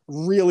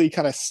really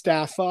kind of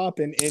staff up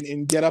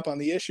and get up on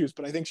the issues.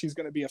 But I think she's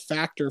going to be a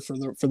factor for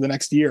the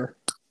next year.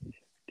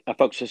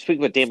 Folks, so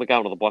speaking with Dan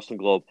McGowan of the Boston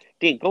Globe.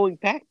 Dan, going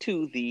back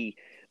to the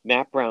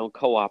Matt Brown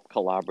Co-op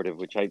Collaborative,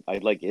 which I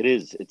like,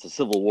 it's a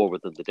civil war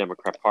within the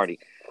Democrat Party.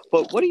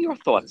 But what are your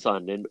thoughts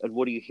on, and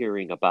what are you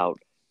hearing about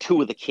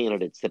 2 of the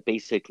candidates that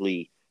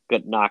basically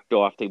got knocked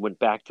off? They went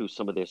back through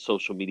some of their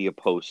social media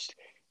posts,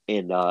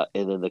 and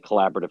then the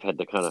collaborative had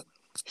to kind of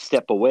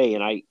step away.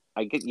 And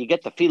you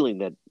get the feeling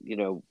that,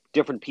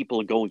 different people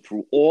are going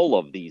through all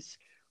of these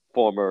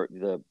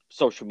the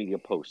social media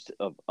posts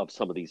of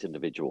some of these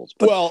individuals.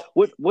 But well,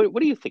 what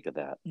do you think of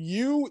that?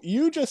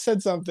 You just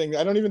said something.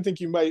 I don't even think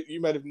you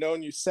might have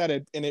known you said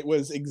it, and it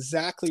was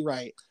exactly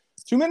right.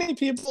 Too many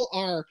people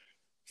are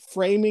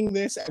framing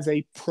this as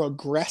a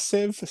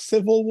progressive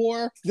civil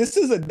war. This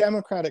is a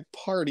Democratic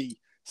Party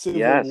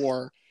civil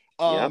war.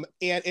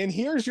 And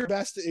here's your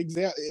best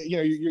example,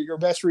 your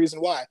best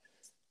reason why.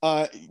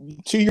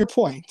 To your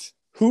point,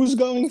 who's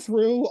going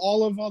through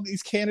all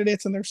these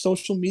candidates and their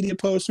social media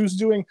posts? Who's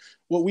doing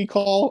what we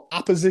call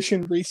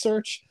opposition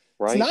research?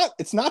 Right.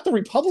 It's not the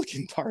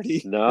Republican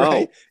Party. No.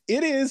 Right?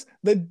 It is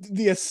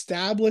the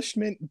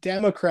establishment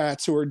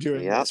Democrats who are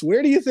doing this.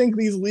 Where do you think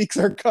these leaks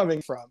are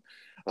coming from?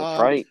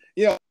 That's right.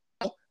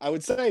 I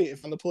would say,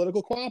 if I'm the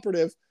political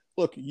cooperative,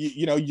 look,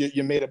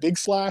 you made a big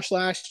splash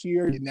last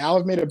year. You now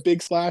have made a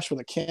big splash with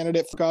a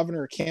candidate for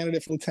governor, a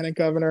candidate for lieutenant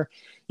governor.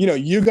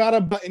 You got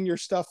to button your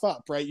stuff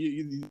up, right?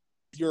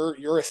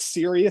 You're a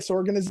serious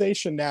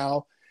organization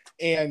now,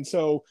 And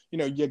so,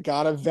 you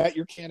got to vet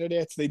your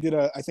candidates. They did,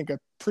 I think, a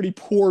pretty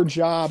poor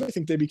job. I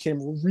think they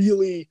became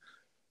really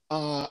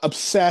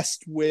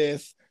obsessed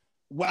with,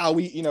 wow,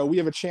 we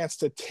have a chance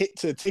to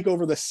take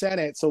over the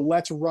Senate. So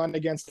let's run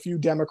against a few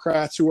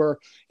Democrats who are,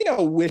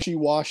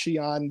 wishy-washy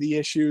on the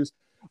issues.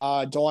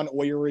 Dawn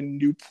Oyer in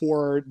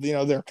Newport,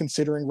 they're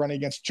considering running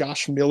against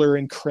Josh Miller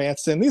in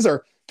Cranston. These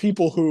are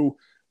people who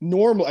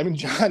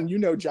John,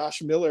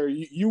 Josh Miller,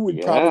 you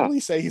would probably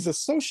say he's a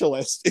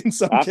socialist in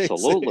some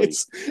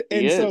cases.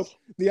 And so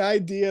the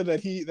idea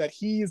that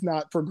he's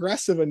not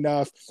progressive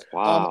enough,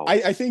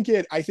 I think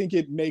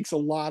it makes a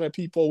lot of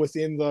people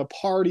within the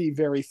party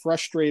very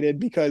frustrated,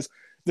 because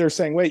they're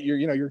saying, wait,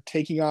 you're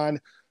taking on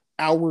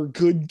our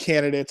good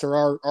candidates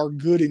or our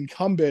good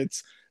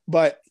incumbents.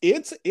 But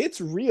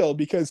it's real,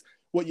 because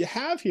what you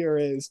have here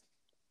is,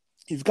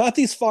 you've got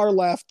these far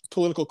left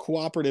political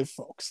cooperative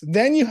folks.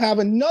 Then you have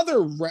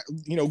another,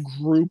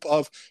 group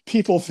of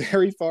people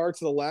very far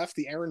to the left,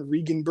 the Aaron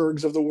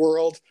Regenbergs of the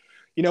world,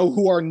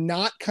 who are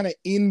not kind of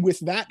in with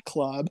that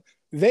club.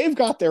 They've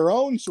got their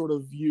own sort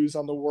of views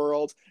on the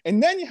world.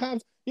 And then you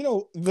have,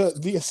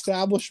 the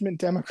establishment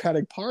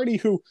Democratic Party,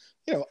 who,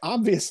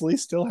 obviously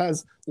still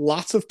has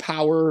lots of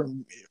power,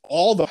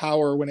 all the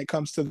power when it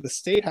comes to the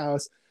state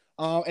house.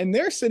 And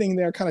they're sitting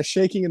there kind of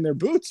shaking in their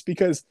boots,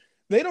 because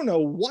they don't know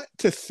what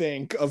to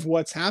think of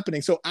what's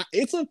happening. So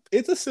it's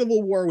a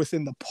civil war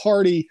within the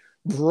party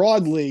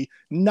broadly,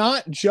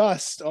 not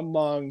just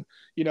among,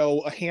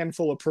 a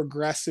handful of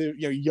progressive,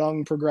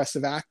 young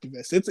progressive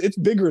activists. It's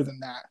bigger than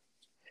that.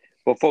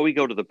 Before we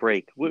go to the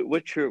break,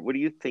 what do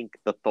you think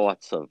the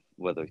thoughts of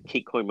whether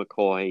Keikoy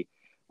McCoy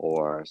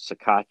or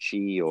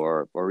Sakachi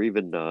or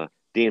even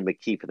Dan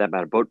McKee, for that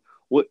matter, but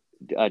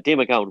Dan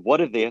McGowan, what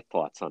are their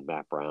thoughts on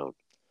Matt Brown?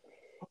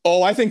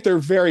 Oh, I think they're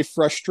very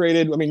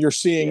frustrated. I mean, you're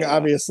seeing,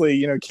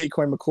 obviously,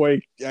 Keikoy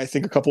McCoy, I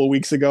think a couple of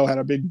weeks ago, had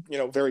a big,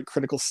 very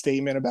critical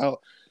statement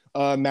about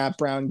Matt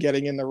Brown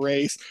getting in the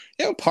race.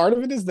 Part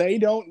of it is they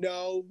don't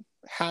know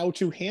how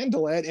to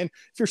handle it. And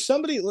if you're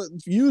somebody,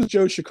 use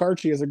Joe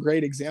Shikarchi as a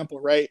great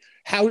example, right?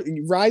 How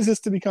he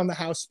rises to become the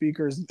House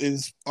Speaker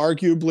is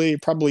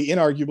arguably, probably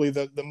inarguably,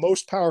 the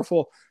most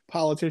powerful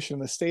politician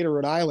in the state of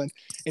Rhode Island.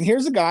 And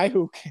here's a guy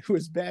who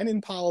has been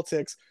in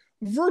politics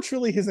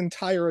virtually his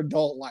entire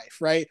adult life,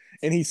 right?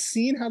 And he's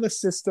seen how the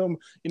system,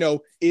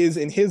 is,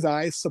 in his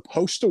eyes,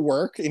 supposed to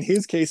work. In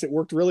his case, it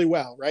worked really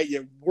well, right?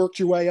 You worked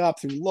your way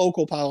up through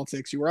local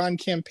politics. You were on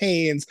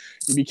campaigns.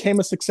 You became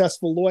a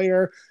successful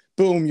lawyer.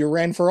 Boom, you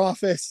ran for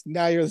office.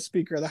 Now you're the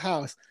Speaker of the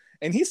House.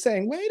 And he's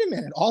saying, wait a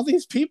minute, all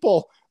these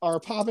people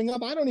are popping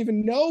up. I don't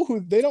even know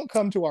who. They don't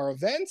come to our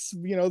events.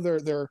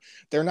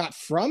 They're not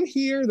from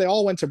here. They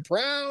all went to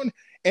Brown.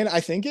 And I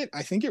think it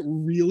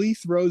really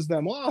throws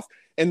them off.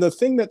 And the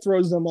thing that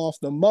throws them off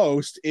the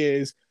most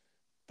is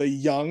the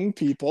young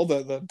people,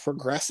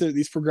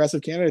 these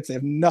progressive candidates. They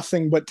have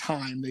nothing but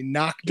time. They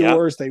knock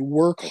doors. They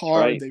work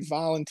hard. Right. They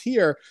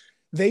volunteer.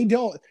 They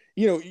don't.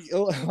 A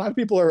lot of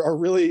people are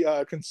really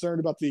concerned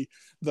about the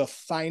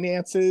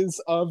finances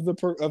of the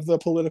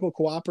political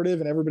cooperative,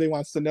 and everybody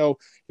wants to know,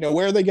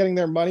 where are they getting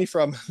their money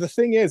from? The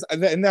thing is,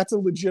 and that's a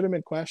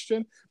legitimate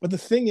question, but the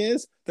thing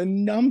is, the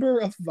number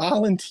of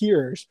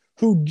volunteers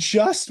who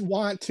just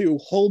want to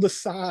hold a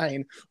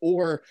sign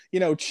or,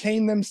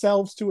 chain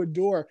themselves to a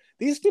door,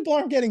 these people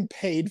aren't getting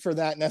paid for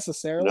that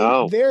necessarily.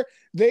 No.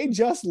 They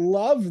just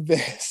love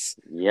this.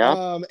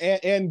 Yeah.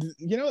 And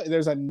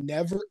there's a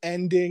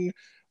never-ending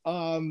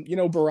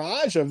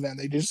barrage of them.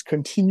 They just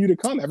continue to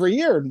come every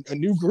year. A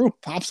new group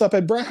pops up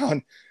at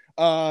Brown.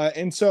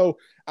 And so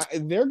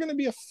they're going to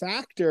be a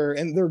factor,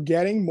 and they're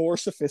getting more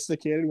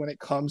sophisticated when it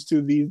comes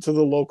to the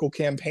local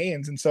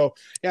campaigns. And so,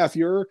 if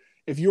you're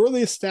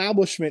the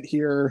establishment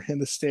here in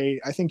the state,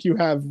 I think you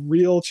have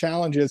real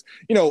challenges.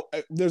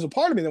 There's a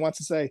part of me that wants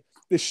to say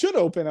this should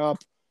open up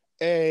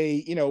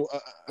a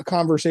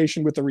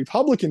conversation with the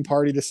Republican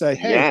Party to say,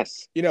 hey,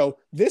 yes,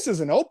 this is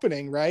an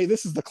opening, right?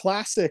 This is the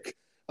classic,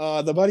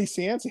 the Buddy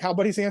Cianci, how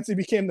Buddy Cianci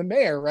became the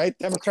mayor, right?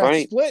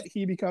 Democrats split,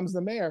 he becomes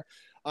the mayor.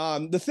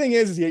 The thing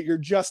is you're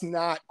just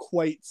not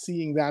quite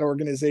seeing that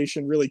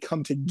organization really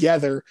come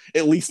together,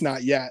 at least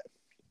not yet.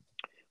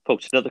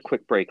 Folks, another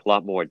quick break. A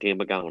lot more. Dan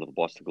McGowan of the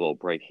Boston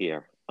Globe right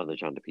here on the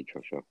John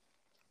DePietro Show.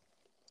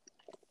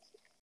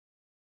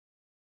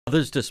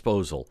 Brothers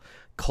Disposal.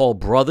 Call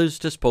Brothers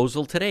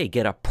Disposal today.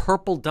 Get a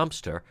purple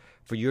dumpster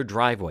for your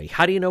driveway.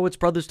 How do you know it's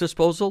Brothers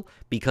Disposal?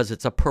 Because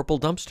it's a purple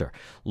dumpster.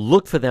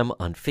 Look for them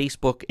on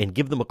Facebook and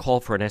give them a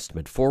call for an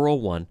estimate.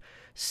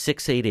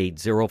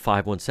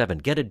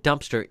 401-688-0517. Get a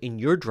dumpster in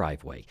your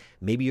driveway.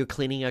 Maybe you're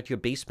cleaning out your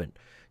basement,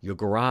 your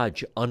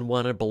garage,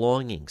 unwanted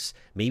belongings.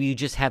 Maybe you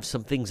just have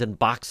some things in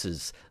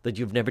boxes that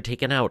you've never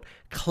taken out.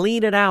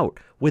 Clean it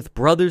out with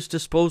Brothers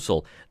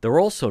Disposal. They're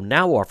also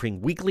now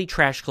offering weekly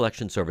trash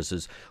collection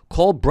services.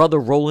 Call Brother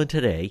Roland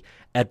today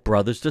at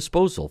Brothers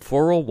Disposal,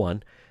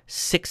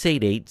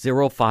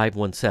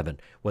 401-688-0517.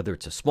 Whether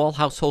it's a small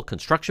household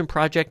construction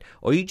project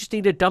or you just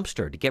need a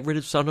dumpster to get rid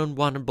of some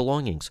unwanted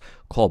belongings,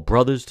 call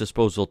Brothers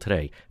Disposal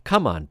today.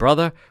 Come on,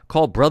 brother.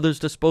 Call Brothers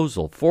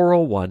Disposal,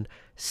 401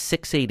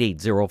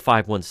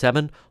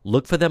 401-688-0517.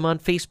 Look for them on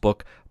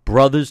Facebook,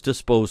 Brothers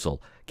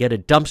Disposal. Get a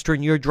dumpster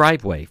in your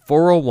driveway,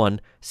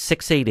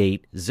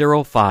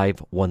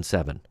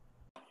 401-688-0517.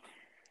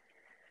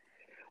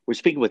 We're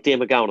speaking with Dan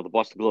McGowan of the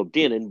Boston Globe.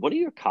 Dan, and one of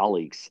your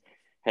colleagues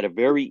had a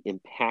very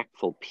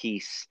impactful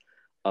piece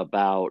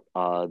about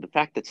the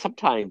fact that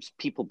sometimes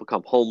people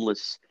become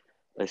homeless,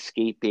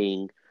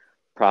 escaping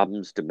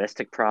problems,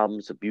 domestic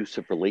problems,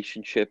 abusive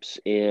relationships,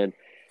 and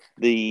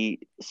the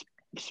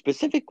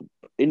specific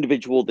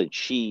individual that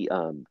she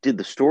did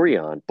the story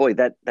on, boy,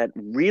 that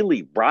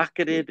really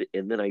rocketed.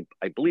 And then I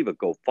believe a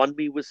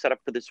GoFundMe was set up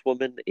for this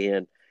woman,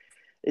 and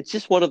it's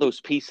just one of those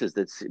pieces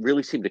that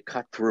really seemed to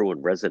cut through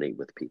and resonate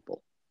with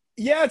people.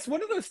 Yeah, it's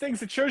one of those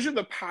things that shows you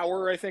the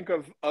power, I think,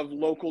 of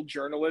local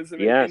journalism.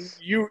 And Yes.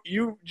 you,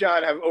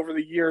 John, have over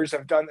the years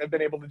have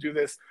been able to do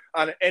this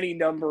on any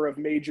number of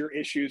major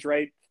issues,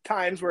 right?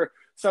 Times where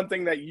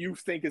something that you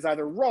think is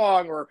either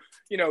wrong, or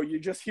you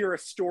just hear a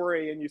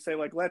story and you say,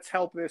 like, let's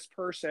help this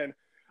person.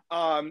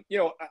 I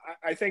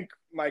think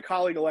my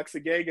colleague Alexa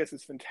Gagas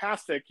is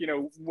fantastic.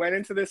 Went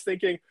into this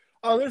thinking,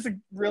 oh, there's a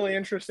really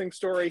interesting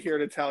story here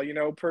to tell.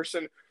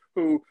 Person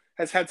who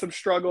has had some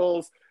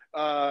struggles.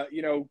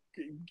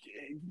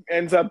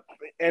 Ends up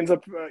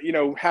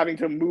having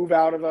to move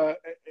out of a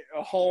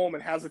home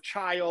and has a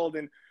child,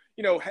 and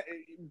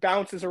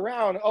bounces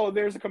around. Oh,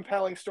 there's a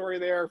compelling story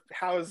there.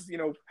 How has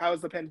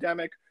the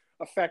pandemic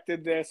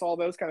affected this? All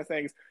those kind of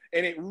things,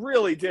 and it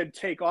really did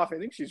take off. I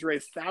think she's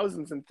raised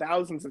thousands and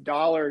thousands of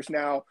dollars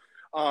now.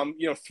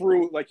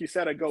 Through, like you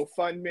said, a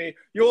GoFundMe.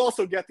 You'll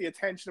also get the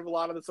attention of a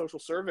lot of the social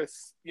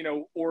service,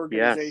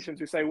 organizations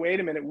who say, wait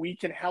a minute, we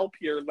can help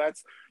here.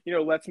 Let's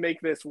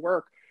make this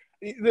work.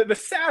 The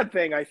sad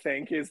thing, I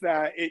think, is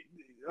that it,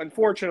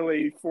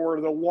 unfortunately,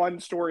 for the one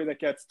story that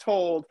gets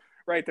told,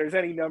 right, there's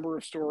any number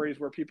of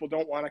stories where people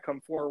don't want to come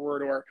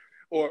forward or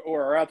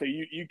are out there.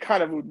 You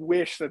kind of would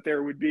wish that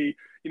there would be,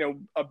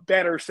 a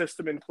better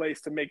system in place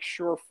to make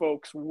sure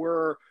folks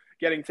were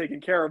getting taken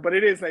care of. But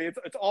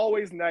it's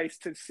always nice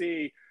to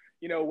see,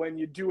 when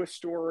you do a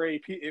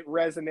story, it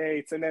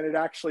resonates, and then it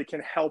actually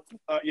can help,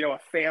 a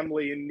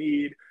family in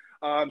need.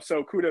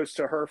 So kudos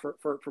to her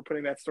for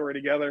putting that story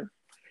together.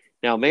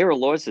 Now, Mayor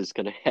Laws is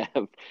going to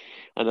have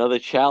another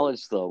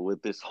challenge, though,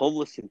 with this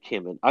homeless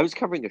encampment. I was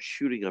covering a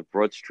shooting on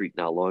Broad Street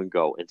not long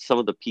ago, and some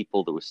of the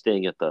people that were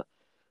staying at the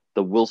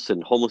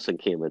Wilson homeless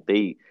encampment,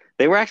 they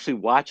were actually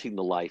watching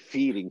the live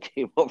feed and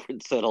came over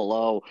and said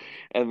hello,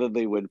 and then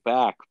they went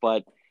back.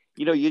 But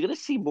you're going to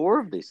see more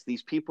of this.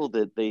 These people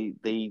that they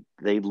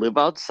live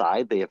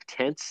outside, they have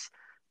tents,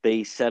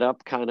 they set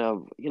up kind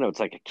of it's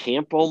like a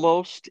camp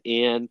almost,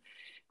 and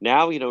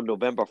now,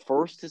 November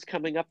 1st is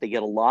coming up. They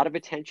get a lot of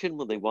attention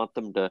when they want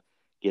them to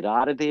get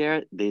out of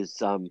there. There's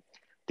Dan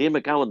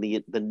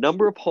McGowan, the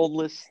number of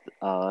homeless,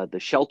 the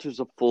shelters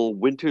are full,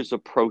 winter's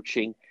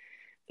approaching.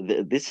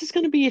 This is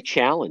going to be a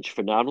challenge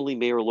for not only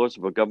Mayor Laws,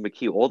 but Governor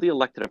McKee, all the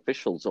elected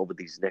officials over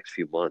these next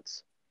few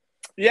months.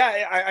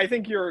 Yeah, I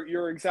think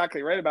you're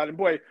exactly right about it.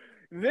 Boy,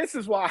 this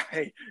is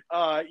why,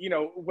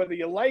 whether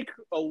you like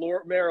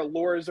Mayor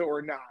Lorza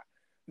or not,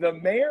 the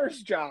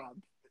mayor's job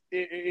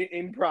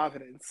in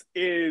Providence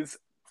is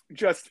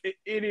just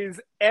it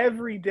is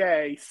every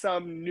day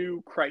some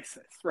new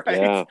crisis, right?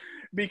 Yeah.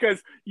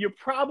 Because you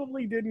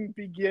probably didn't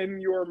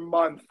begin your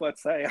month,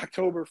 let's say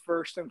October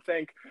 1st, and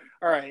think,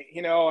 all right,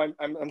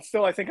 I'm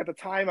still, I think at the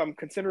time I'm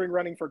considering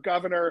running for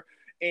governor,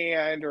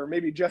 or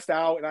maybe just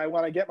out, and I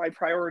want to get my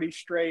priorities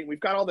straight. We've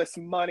got all this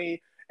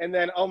money, and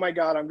then, oh my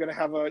God, I'm going to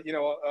have a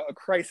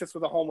crisis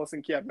with a homeless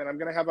encampment. I'm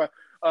going to have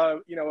a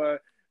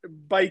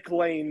bike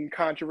lane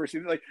controversy.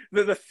 Like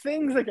the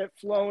things that get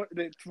thrown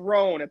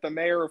at the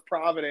mayor of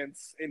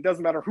Providence, it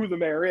doesn't matter who the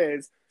mayor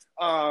is.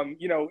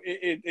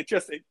 It's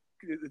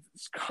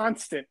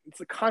constant.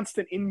 It's a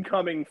constant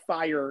incoming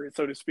fire,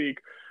 so to speak.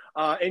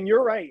 And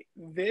you're right.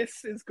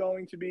 This is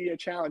going to be a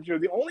challenge.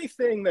 The only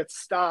thing that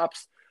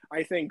stops,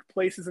 I think,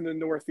 places in the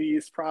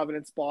Northeast,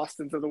 Providence,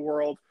 Boston's of the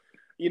world,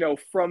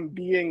 from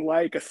being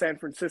like a San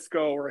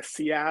Francisco or a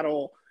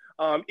Seattle,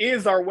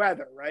 is our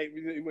weather, right?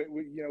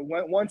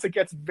 Once it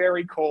gets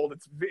very cold,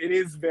 it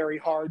is very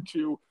hard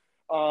to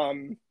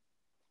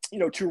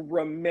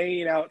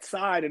remain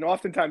outside, and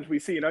oftentimes we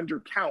see an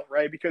undercount,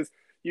 right? Because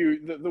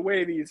the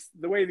way these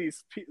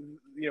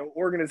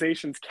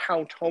organizations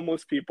count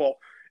homeless people,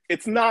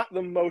 it's not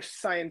the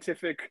most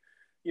scientific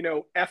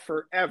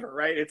effort ever,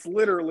 right? It's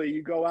literally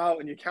you go out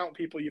and you count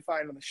people you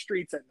find on the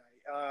streets at night.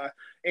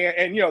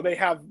 And they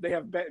have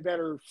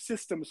better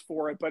systems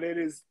for it, but it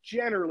is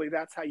generally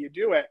that's how you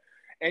do it.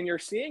 And you're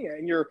seeing it,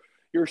 and you're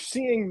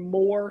seeing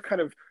more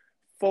kind of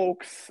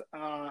folks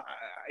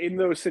in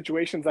those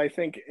situations, I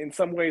think, in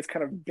some ways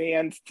kind of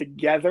band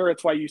together.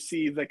 It's why you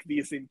see like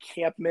these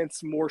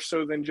encampments more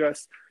so than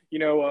just,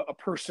 a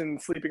person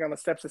sleeping on the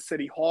steps of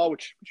City Hall,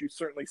 which you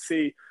certainly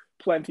see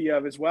plenty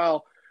of as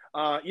well.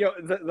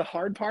 The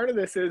hard part of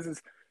this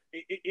is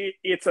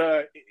it's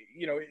obviously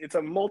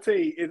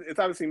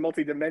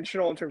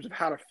multidimensional in terms of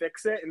how to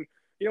fix it. And,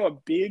 a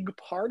big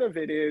part of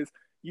it is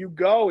you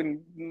go,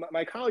 and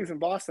my colleagues in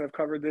Boston have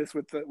covered this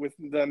with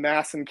the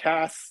Mass and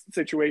Cass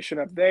situation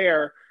up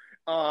there.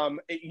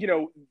 You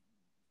know,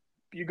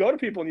 you go to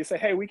people and you say,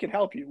 hey, we can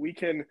help you. We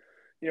can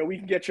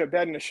get you a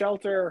bed in a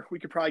shelter. We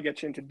could probably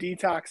get you into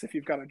detox if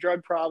you've got a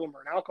drug problem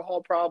or an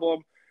alcohol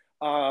problem.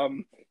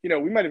 You know,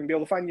 we might even be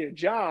able to find you a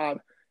job.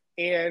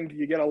 And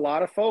you get a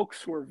lot of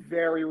folks who are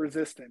very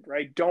resistant,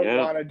 right? Don't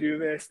want to do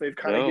this. They've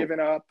kind of given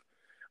up.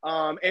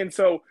 And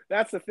so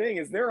that's the thing,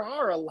 is there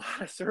are a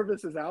lot of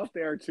services out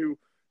there to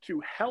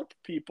help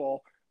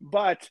people.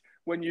 But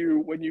when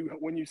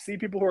you see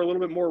people who are a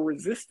little bit more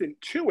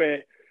resistant to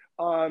it,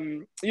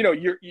 you know,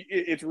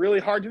 it's really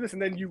hard to do this.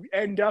 And then you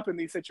end up in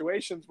these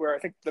situations where I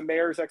think the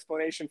mayor's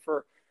explanation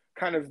for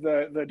kind of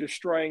the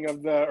destroying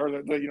of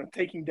the you know,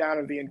 taking down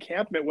of the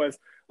encampment was,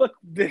 look,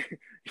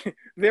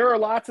 there are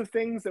lots of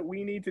things that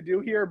we need to do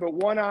here, but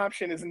one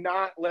option is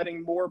not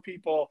letting more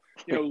people,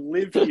 you know,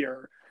 live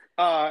here.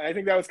 I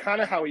think that was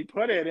kind of how he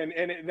put it.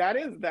 And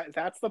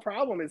that's the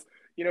problem is,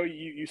 you know,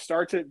 you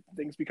start to,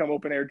 things become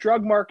open air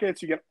drug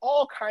markets, you get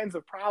all kinds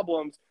of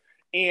problems.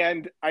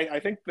 And I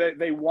think that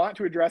they want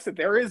to address it.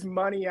 There is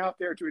money out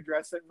there to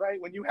address it,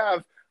 right? When you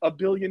have $1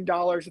 billion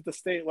at the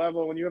state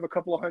level, when you have a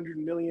couple of $100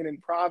 million in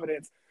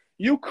Providence,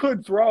 you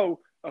could throw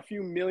a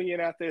few million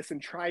at this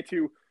and try to,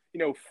 you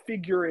know,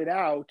 figure it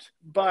out.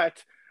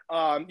 But,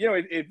 you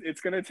know,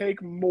 it's going to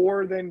take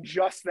more than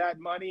just that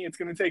money. It's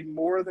going to take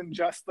more than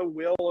just the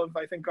will of,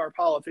 I think, our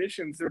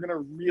politicians. They're going to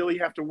really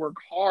have to work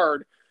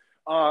hard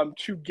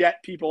to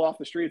get people off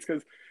the streets,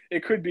 because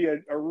it could be a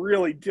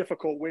really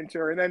difficult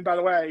winter. And then, by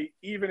the way,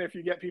 even if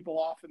you get people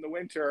off in the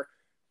winter,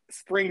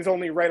 spring's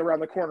only right around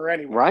the corner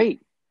anyway. Right.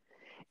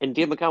 And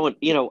Dan McGowan,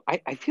 you know,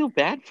 I feel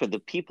bad for the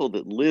people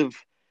that live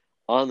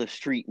on the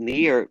street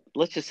near,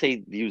 let's just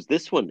say, use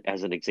this one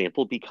as an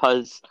example,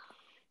 because,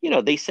 you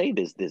know, they say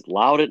there's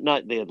loud at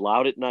night. They're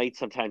loud at night.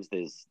 Sometimes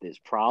there's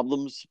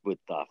problems with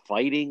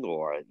fighting,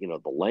 or, you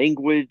know, the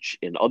language,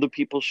 and other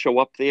people show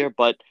up there.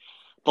 But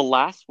the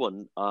last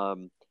one,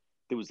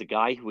 there was a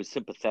guy who was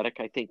sympathetic,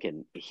 I think,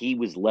 and he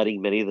was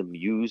letting many of them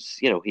use,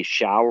 you know, his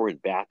shower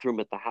and bathroom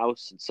at the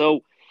house. And so,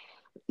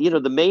 you know,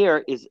 the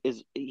mayor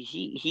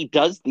he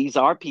does, these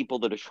are people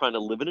that are trying to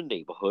live in a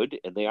neighborhood,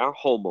 and they are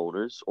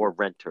homeowners or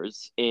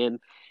renters. And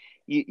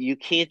you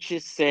can't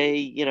just say,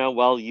 you know,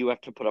 well, you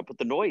have to put up with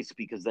the noise,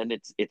 because then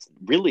it's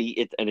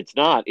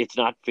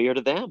not fair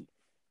to them.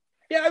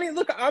 Yeah, I mean,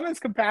 look, I'm as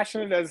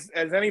compassionate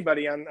as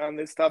anybody on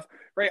this stuff,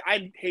 right?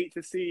 I'd hate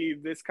to see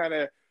this kind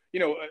of, you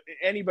know,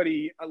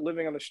 anybody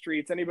living on the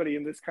streets, anybody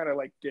in this kind of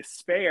like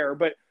despair.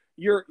 But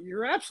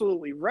you're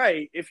absolutely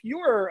right. If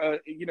you're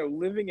you know,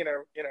 living in a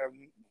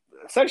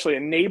essentially a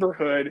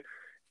neighborhood,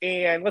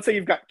 and let's say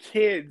you've got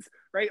kids,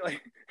 right?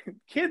 Like,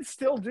 kids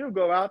still do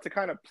go out to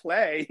kind of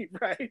play,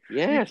 right?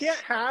 Yes. You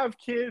can't have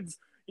kids,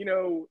 you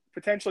know,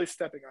 potentially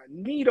stepping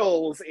on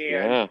needles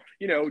and,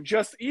 you know,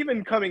 just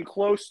even coming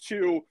close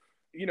to,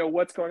 you know,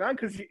 what's going on.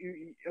 Because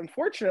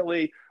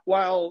unfortunately,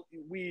 while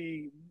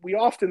we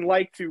often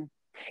like to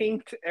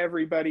paint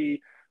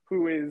everybody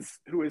who is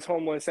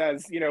homeless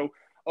as, you know,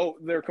 oh,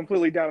 they're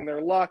completely down on their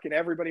luck and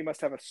everybody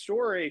must have a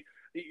story,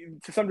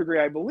 to some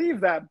degree I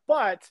believe that.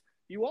 But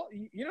you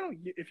know,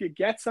 if you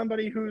get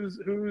somebody who's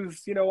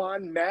you know,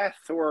 on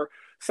meth, or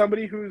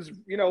somebody who's,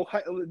 you know,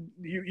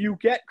 you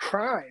get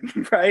crime,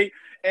 right?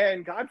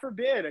 And God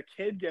forbid a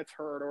kid gets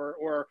hurt,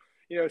 or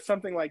you know,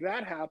 something like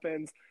that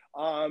happens.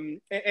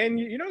 And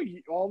you know,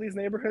 all these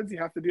neighborhoods, you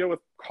have to deal with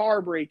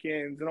car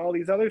break-ins and all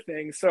these other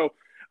things. So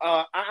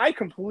I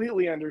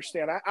completely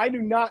understand. I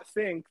do not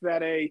think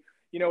that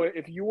you know,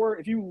 if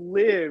you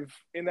live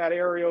in that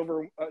area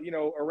over, you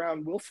know,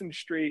 around Wilson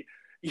Street,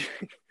 you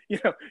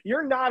know,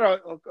 you're not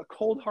a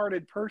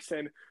cold-hearted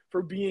person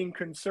for being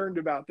concerned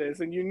about this.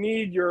 And you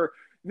need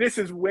this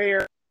is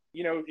where,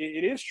 you know,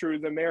 it is true.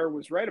 The mayor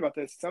was right about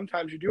this.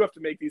 Sometimes you do have to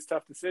make these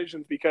tough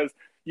decisions, because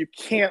you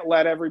can't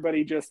let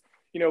everybody just,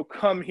 you know,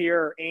 come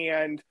here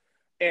and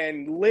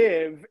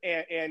live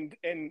and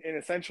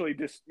essentially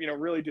just, you know,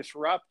 really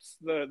disrupts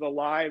the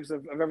lives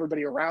of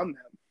everybody around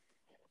them.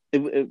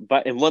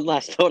 But and one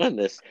last note on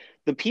this: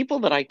 the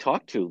people that I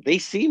talk to, they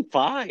seem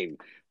fine.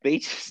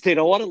 They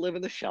don't want to live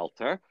in the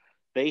shelter.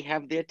 They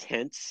have their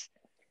tents.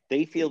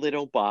 They feel they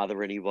don't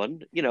bother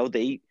anyone. You know,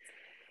 they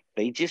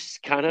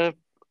just kind of,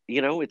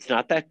 you know, it's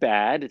not that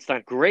bad. It's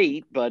not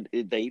great, but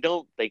they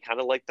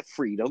kind of like the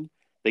freedom.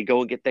 They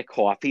go and get their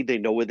coffee. They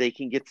know where they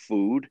can get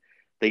food.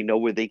 They know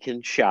where they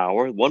can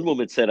shower. One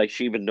woman said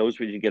she even knows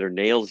where you can get her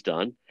nails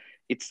done.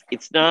 It's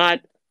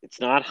not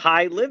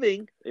high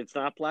living. It's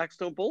not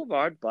Blackstone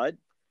Boulevard, but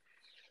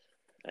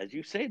as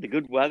you say, the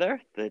good weather,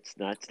 it's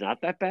not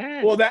that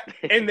bad. Well, this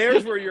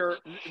is where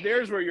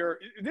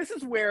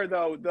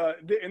though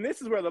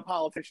this is where the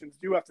politicians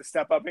do have to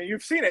step up. And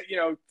you've seen it, you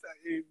know,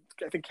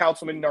 I think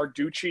Councilman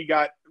Narducci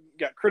got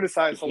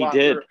criticized a lot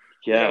for,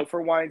 you know,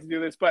 for wanting to do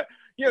this. But,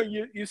 you know,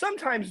 you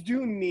sometimes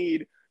do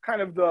need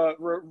kind of the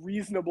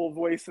reasonable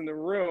voice in the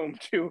room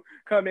to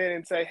come in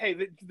and say,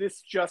 hey,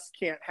 this just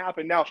can't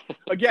happen. Now,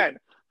 again,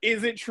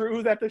 Is it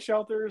true that the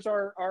shelters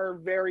are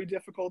very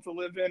difficult to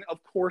live in?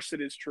 Of course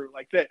it is true.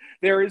 Like that,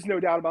 there is no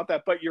doubt about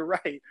that. But you're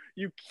right.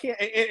 You can't.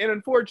 And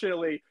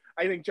unfortunately,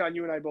 I think, John,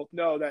 you and I both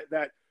know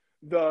that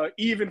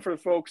even for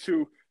folks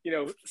who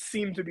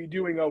seem to be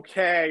doing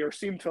okay or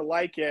seem to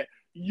like it,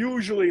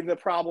 usually the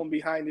problem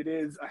behind it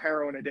is a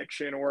heroin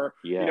addiction or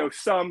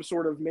some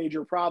sort of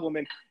major problem,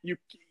 and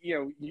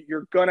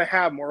you're gonna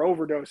have more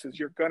overdoses,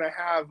 you're gonna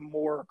have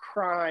more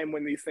crime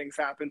when these things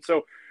happen.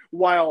 So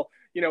while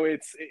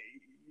it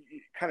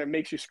kind of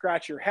makes you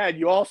scratch your head,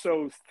 you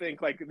also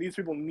think like these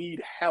people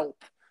need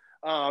help,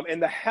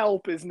 and the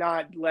help is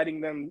not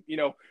letting them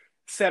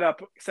set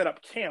up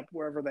camp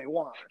wherever they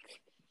want.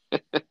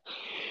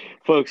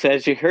 Folks,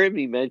 as you heard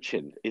me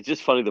mention, it's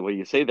just funny the way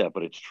you say that,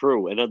 but it's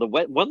true. And on the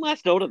one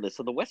last note on this,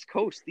 on the West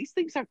Coast, these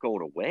things aren't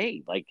going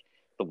away. Like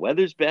the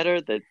weather's better,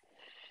 that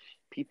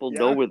people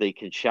know where they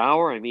can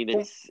shower. I mean,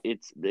 it's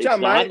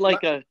John, not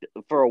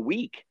for a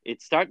week.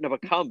 It's starting to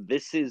become,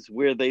 this is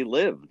where they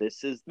live.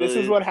 This is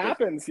what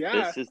happens.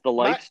 Yeah, this is the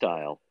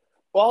lifestyle.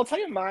 Well, I'll tell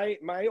you, my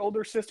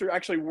older sister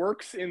actually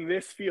works in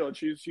this field.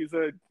 She's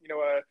a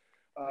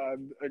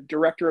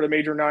director at a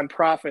major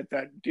nonprofit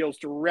that deals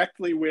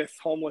directly with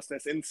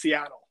homelessness in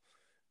Seattle,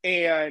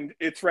 and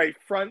it's right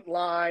front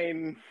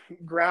line,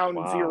 ground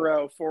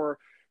zero for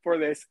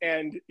this.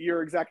 And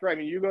you're exactly right. I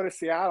mean, you go to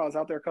Seattle. I was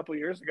out there a couple of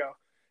years ago,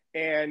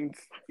 and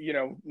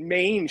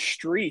main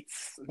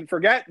streets.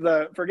 Forget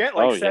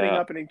setting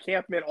up an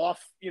encampment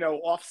off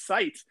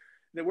site.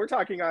 That we're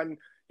talking on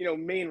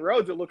main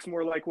roads. It looks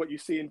more like what you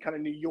see in kind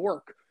of New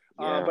York.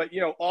 But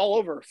all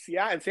over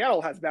Seattle, and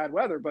Seattle has bad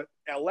weather, but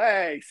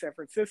LA, San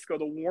Francisco,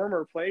 the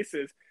warmer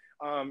places,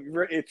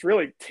 it's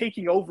really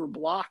taking over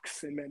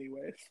blocks in many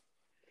ways.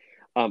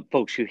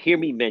 Folks, you hear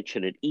me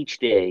mention it each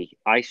day.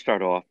 I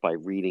start off by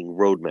reading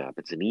Roadmap.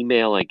 It's an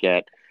email I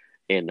get,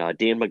 and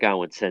Dan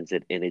McGowan sends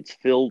it, and it's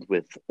filled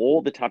with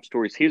all the top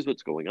stories. Here's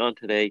what's going on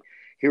today.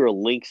 Here are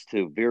links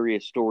to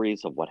various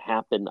stories of what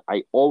happened.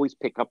 I always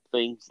pick up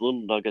things,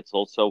 little nuggets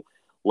also,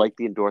 like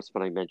the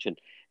endorsement I mentioned.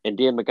 And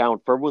Dan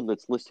McGowan, for everyone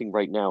that's listening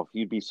right now, if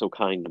you'd be so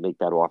kind to make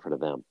that offer to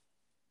them.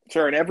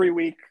 Sure. And every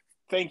week,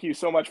 thank you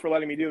so much for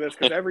letting me do this,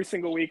 because every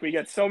single week we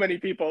get so many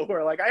people who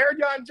are like, I heard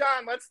you on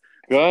John, let's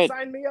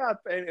sign me up.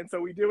 And so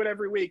we do it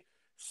every week.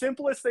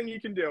 Simplest thing you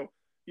can do.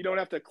 You don't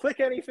have to click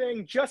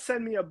anything. Just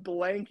send me a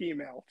blank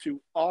email to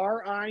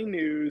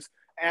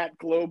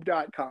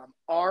rinews@globe.com.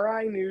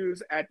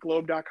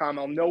 rinews@globe.com.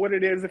 I'll know what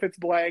it is if it's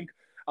blank.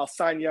 I'll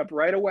sign you up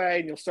right away,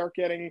 and you'll start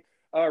getting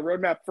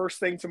Roadmap first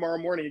thing tomorrow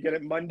morning. You get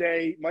it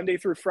Monday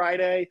through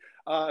Friday,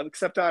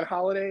 except on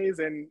holidays,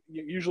 and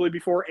usually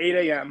before 8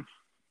 a.m.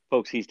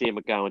 Folks, he's Dan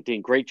McGowan. Dan,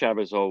 great job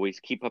as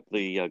always. Keep up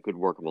the good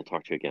work, and we'll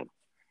talk to you again.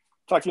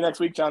 Talk to you next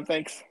week, John.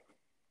 Thanks.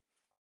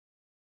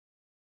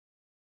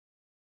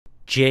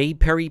 J.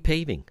 Perry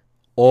Paving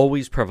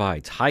always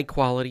provides high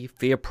quality,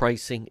 fair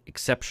pricing,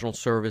 exceptional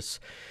service.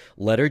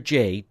 Letter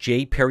J.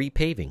 J. Perry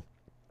Paving.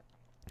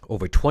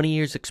 Over 20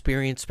 years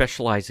experience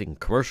specializing in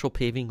commercial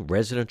paving,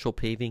 residential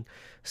paving,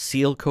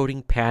 seal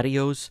coating,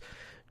 patios,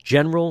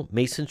 general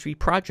masonry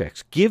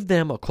projects. Give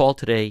them a call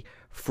today.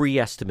 Free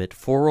estimate,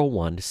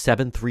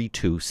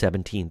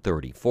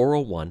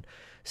 401-732-1730.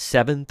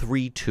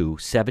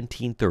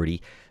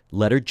 401-732-1730.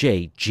 Letter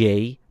J,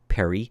 J.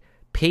 Perry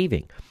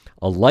Paving.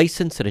 A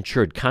licensed and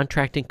insured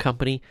contracting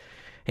company.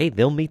 Hey,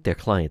 they'll meet their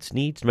clients'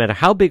 needs, no matter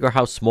how big or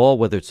how small,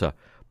 whether it's a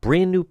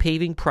brand new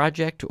paving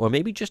project or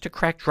maybe just a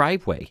cracked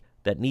driveway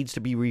that needs to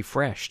be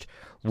refreshed.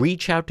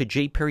 Reach out to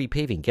J. Perry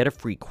Paving. Get a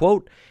free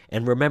quote.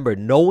 And remember,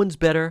 no one's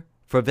better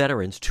for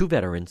veterans, to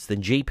veterans,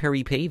 than J.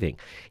 Perry Paving.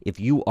 If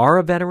you are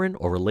a veteran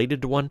or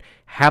related to one,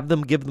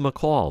 give them a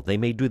call. They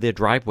may do their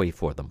driveway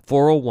for them.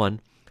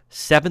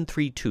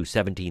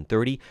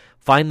 401-732-1730.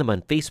 Find them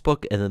on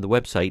Facebook, and then the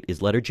website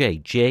is letter J,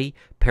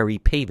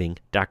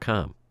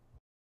 jperrypaving.com.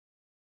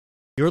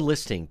 You're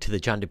listening to the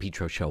John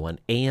DePietro Show on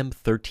AM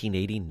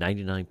 1380,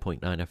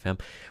 99.9 FM.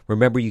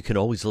 Remember, you can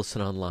always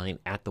listen online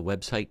at the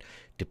website,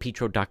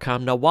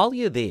 DePietro.com. Now, while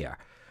you're there,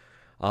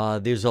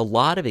 there's a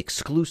lot of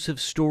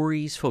exclusive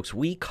stories. Folks,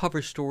 we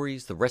cover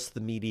stories the rest of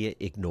the media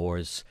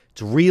ignores.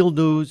 It's real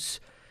news,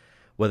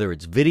 whether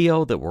it's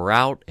video that we're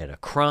out at a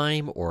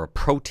crime or a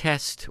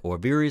protest or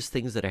various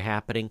things that are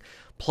happening,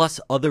 plus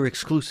other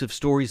exclusive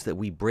stories that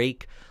we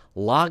break.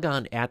 Log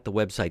on at the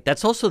website.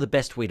 That's also the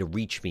best way to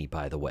reach me,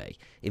 by the way.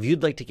 If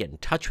you'd like to get in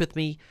touch with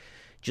me,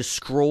 just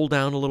scroll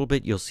down a little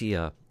bit. You'll see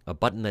a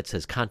button that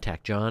says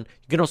Contact John.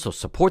 You can also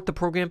support the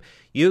program.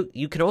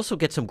 You can also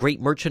get some great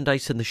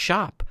merchandise in the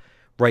shop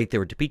right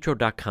there at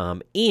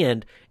DePietro.com.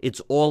 And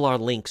it's all our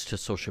links to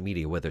social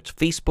media, whether it's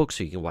Facebook,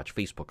 so you can watch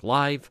Facebook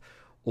Live,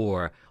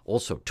 or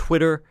also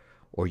Twitter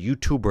or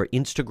YouTube or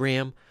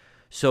Instagram.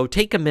 So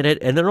take a minute,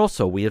 and then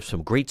also we have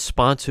some great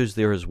sponsors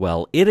there as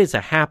well. It is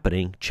a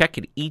happening. Check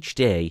it each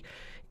day.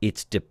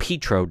 It's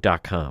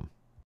DePietro.com.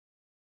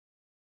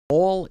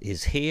 Fall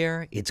is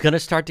here. It's going to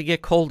start to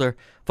get colder.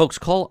 Folks,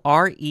 call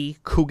R.E.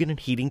 Coogan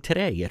and Heating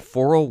today at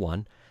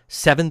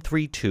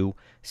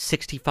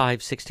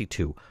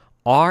 401-732-6562.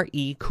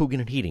 R.E. Coogan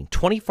and Heating,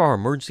 24-hour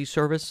emergency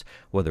service,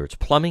 whether it's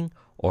plumbing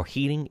or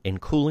heating and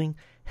cooling,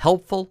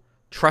 helpful,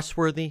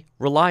 trustworthy,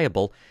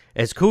 reliable.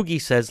 As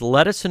Coogie says,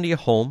 let us into your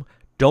home.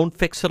 Don't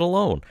fix it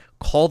alone.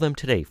 Call them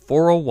today,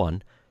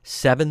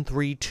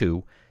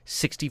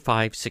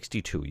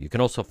 401-732-6562. You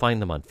can also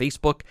find them on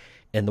Facebook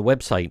and the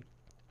website,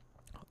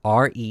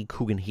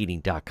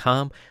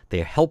 recooganheating.com.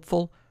 They're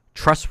helpful,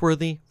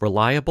 trustworthy,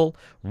 reliable.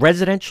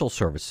 Residential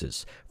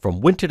services.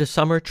 From winter to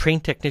summer,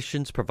 trained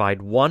technicians provide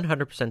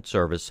 100%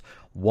 service,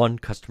 one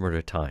customer at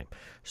a time.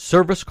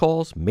 Service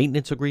calls,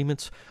 maintenance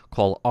agreements,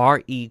 call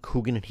R.E.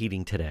 Coogan and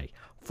Heating today,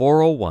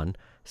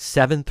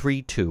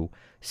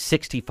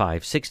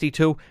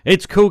 401-732-6562.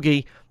 It's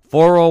Coogie,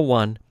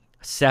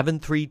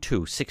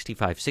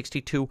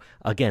 401-732-6562.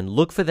 Again,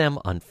 look for them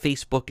on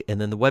Facebook and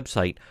then the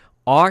website,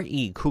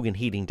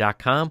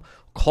 recooganheating.com.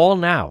 Call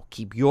now.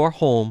 Keep your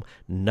home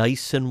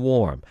nice and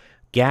warm.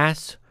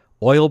 Gas,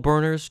 oil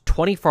burners,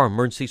 24-hour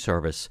emergency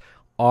service,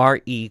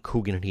 R.E.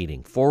 Coogan and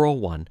Heating,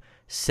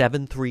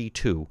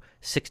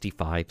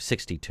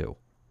 401-732-6562.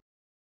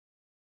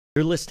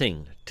 You're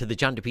listening to the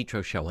John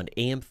DePietro Show on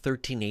AM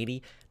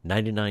 1380,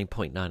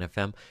 99.9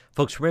 FM.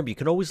 Folks, remember, you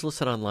can always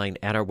listen online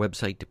at our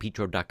website,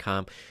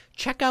 DePietro.com.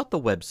 Check out the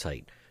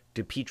website,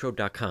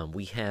 DePietro.com.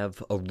 We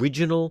have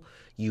original,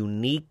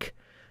 unique,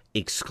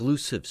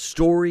 exclusive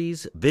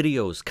stories,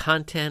 videos,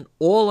 content,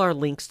 all our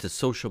links to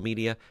social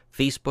media,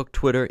 Facebook,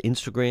 Twitter,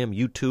 Instagram,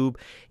 YouTube.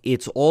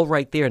 It's all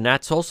right there, and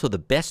that's also the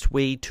best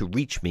way to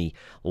reach me.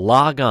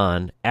 Log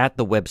on at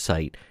the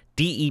website,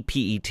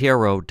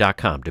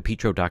 DePietro.com,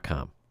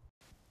 DePietro.com.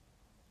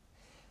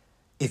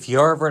 If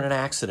you're ever in an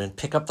accident,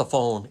 pick up the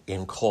phone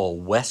and call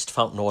West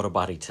Fountain Auto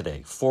Body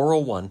today,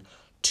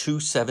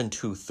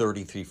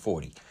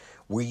 401-272-3340.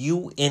 Were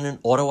you in an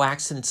auto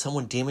accident?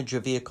 Someone damaged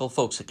your vehicle?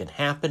 Folks, it can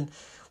happen,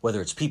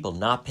 whether it's people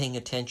not paying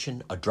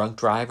attention, a drunk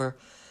driver,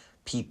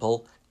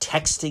 people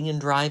texting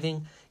and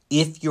driving.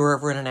 If you're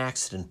ever in an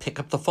accident, pick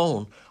up the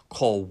phone,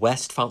 call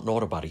West Fountain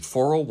Auto Body,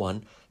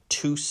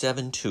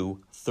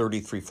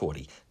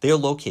 401-272-3340. They're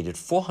located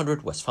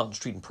 400 West Fountain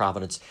Street in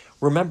Providence.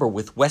 Remember,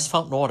 with West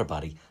Fountain Auto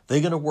Body, they're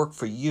going to work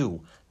for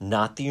you,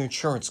 not the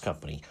insurance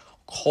company.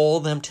 Call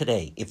them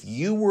today. If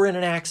you were in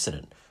an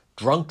accident,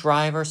 drunk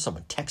driver,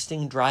 someone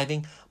texting and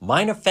driving,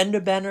 minor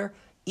fender bender,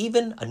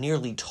 even a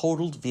nearly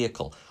totaled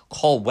vehicle,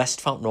 call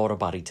West Fountain Auto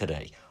Body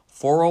today,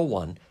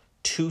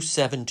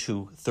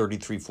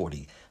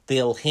 401-272-3340.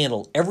 They'll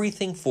handle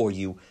everything for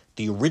you,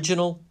 the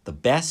original, the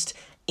best,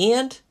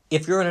 and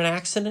if you're in an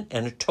accident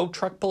and a tow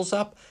truck pulls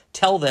up,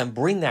 tell them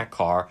bring that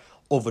car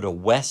over to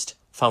West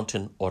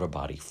Fountain Auto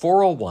Body,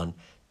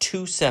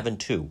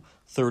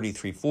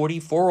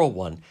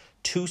 401-272-3340,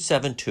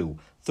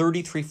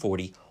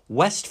 401-272-3340,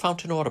 West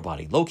Fountain Auto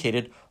Body,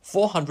 located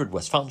 400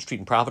 West Fountain Street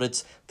in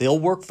Providence. They'll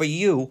work for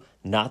you,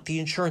 not the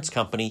insurance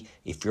company.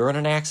 If you're in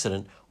an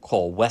accident,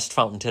 call West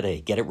Fountain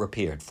today. Get it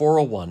repaired,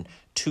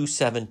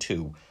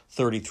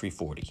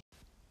 401-272-3340.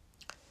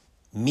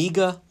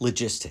 MEGA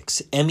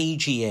Logistics,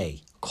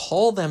 MEGA.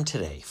 Call them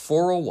today,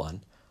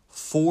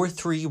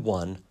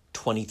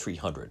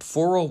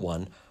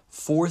 401-431-2300,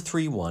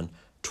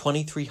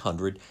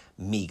 401-431-2300,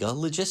 MEGA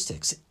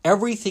Logistics.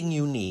 Everything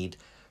you need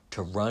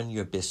to run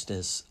your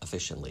business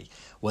efficiently.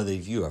 Whether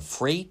you have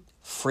freight,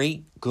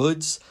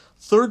 goods,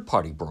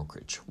 third-party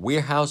brokerage,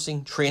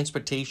 warehousing,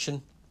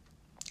 transportation,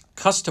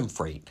 custom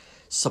freight,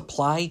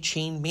 supply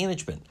chain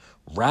management,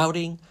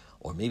 routing,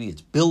 or maybe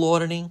it's bill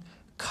ordering,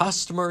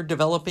 customer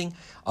developing,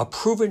 a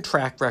proven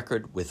track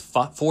record with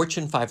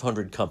Fortune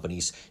 500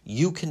 companies,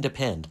 you can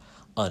depend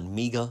on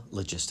MEGA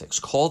Logistics.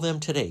 Call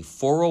them today,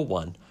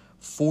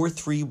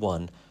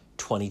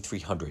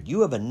 401-431-2300.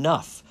 You have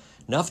enough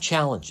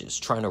challenges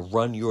trying to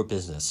run your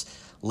business.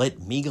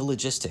 Let MEGA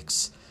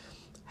Logistics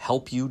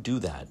help you do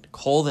that.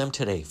 Call them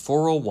today,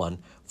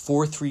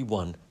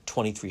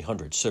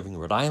 401-431-2300, serving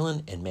Rhode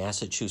Island and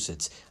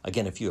Massachusetts.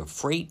 Again, if you have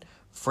freight,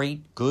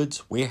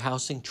 goods,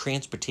 warehousing,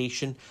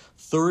 transportation,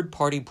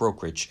 third-party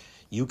brokerage,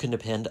 you can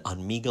depend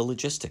on MEGA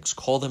Logistics.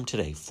 Call them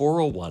today,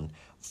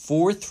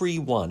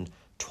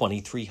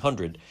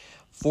 401-431-2300,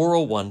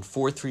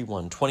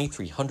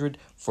 401-431-2300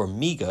 for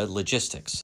MEGA Logistics.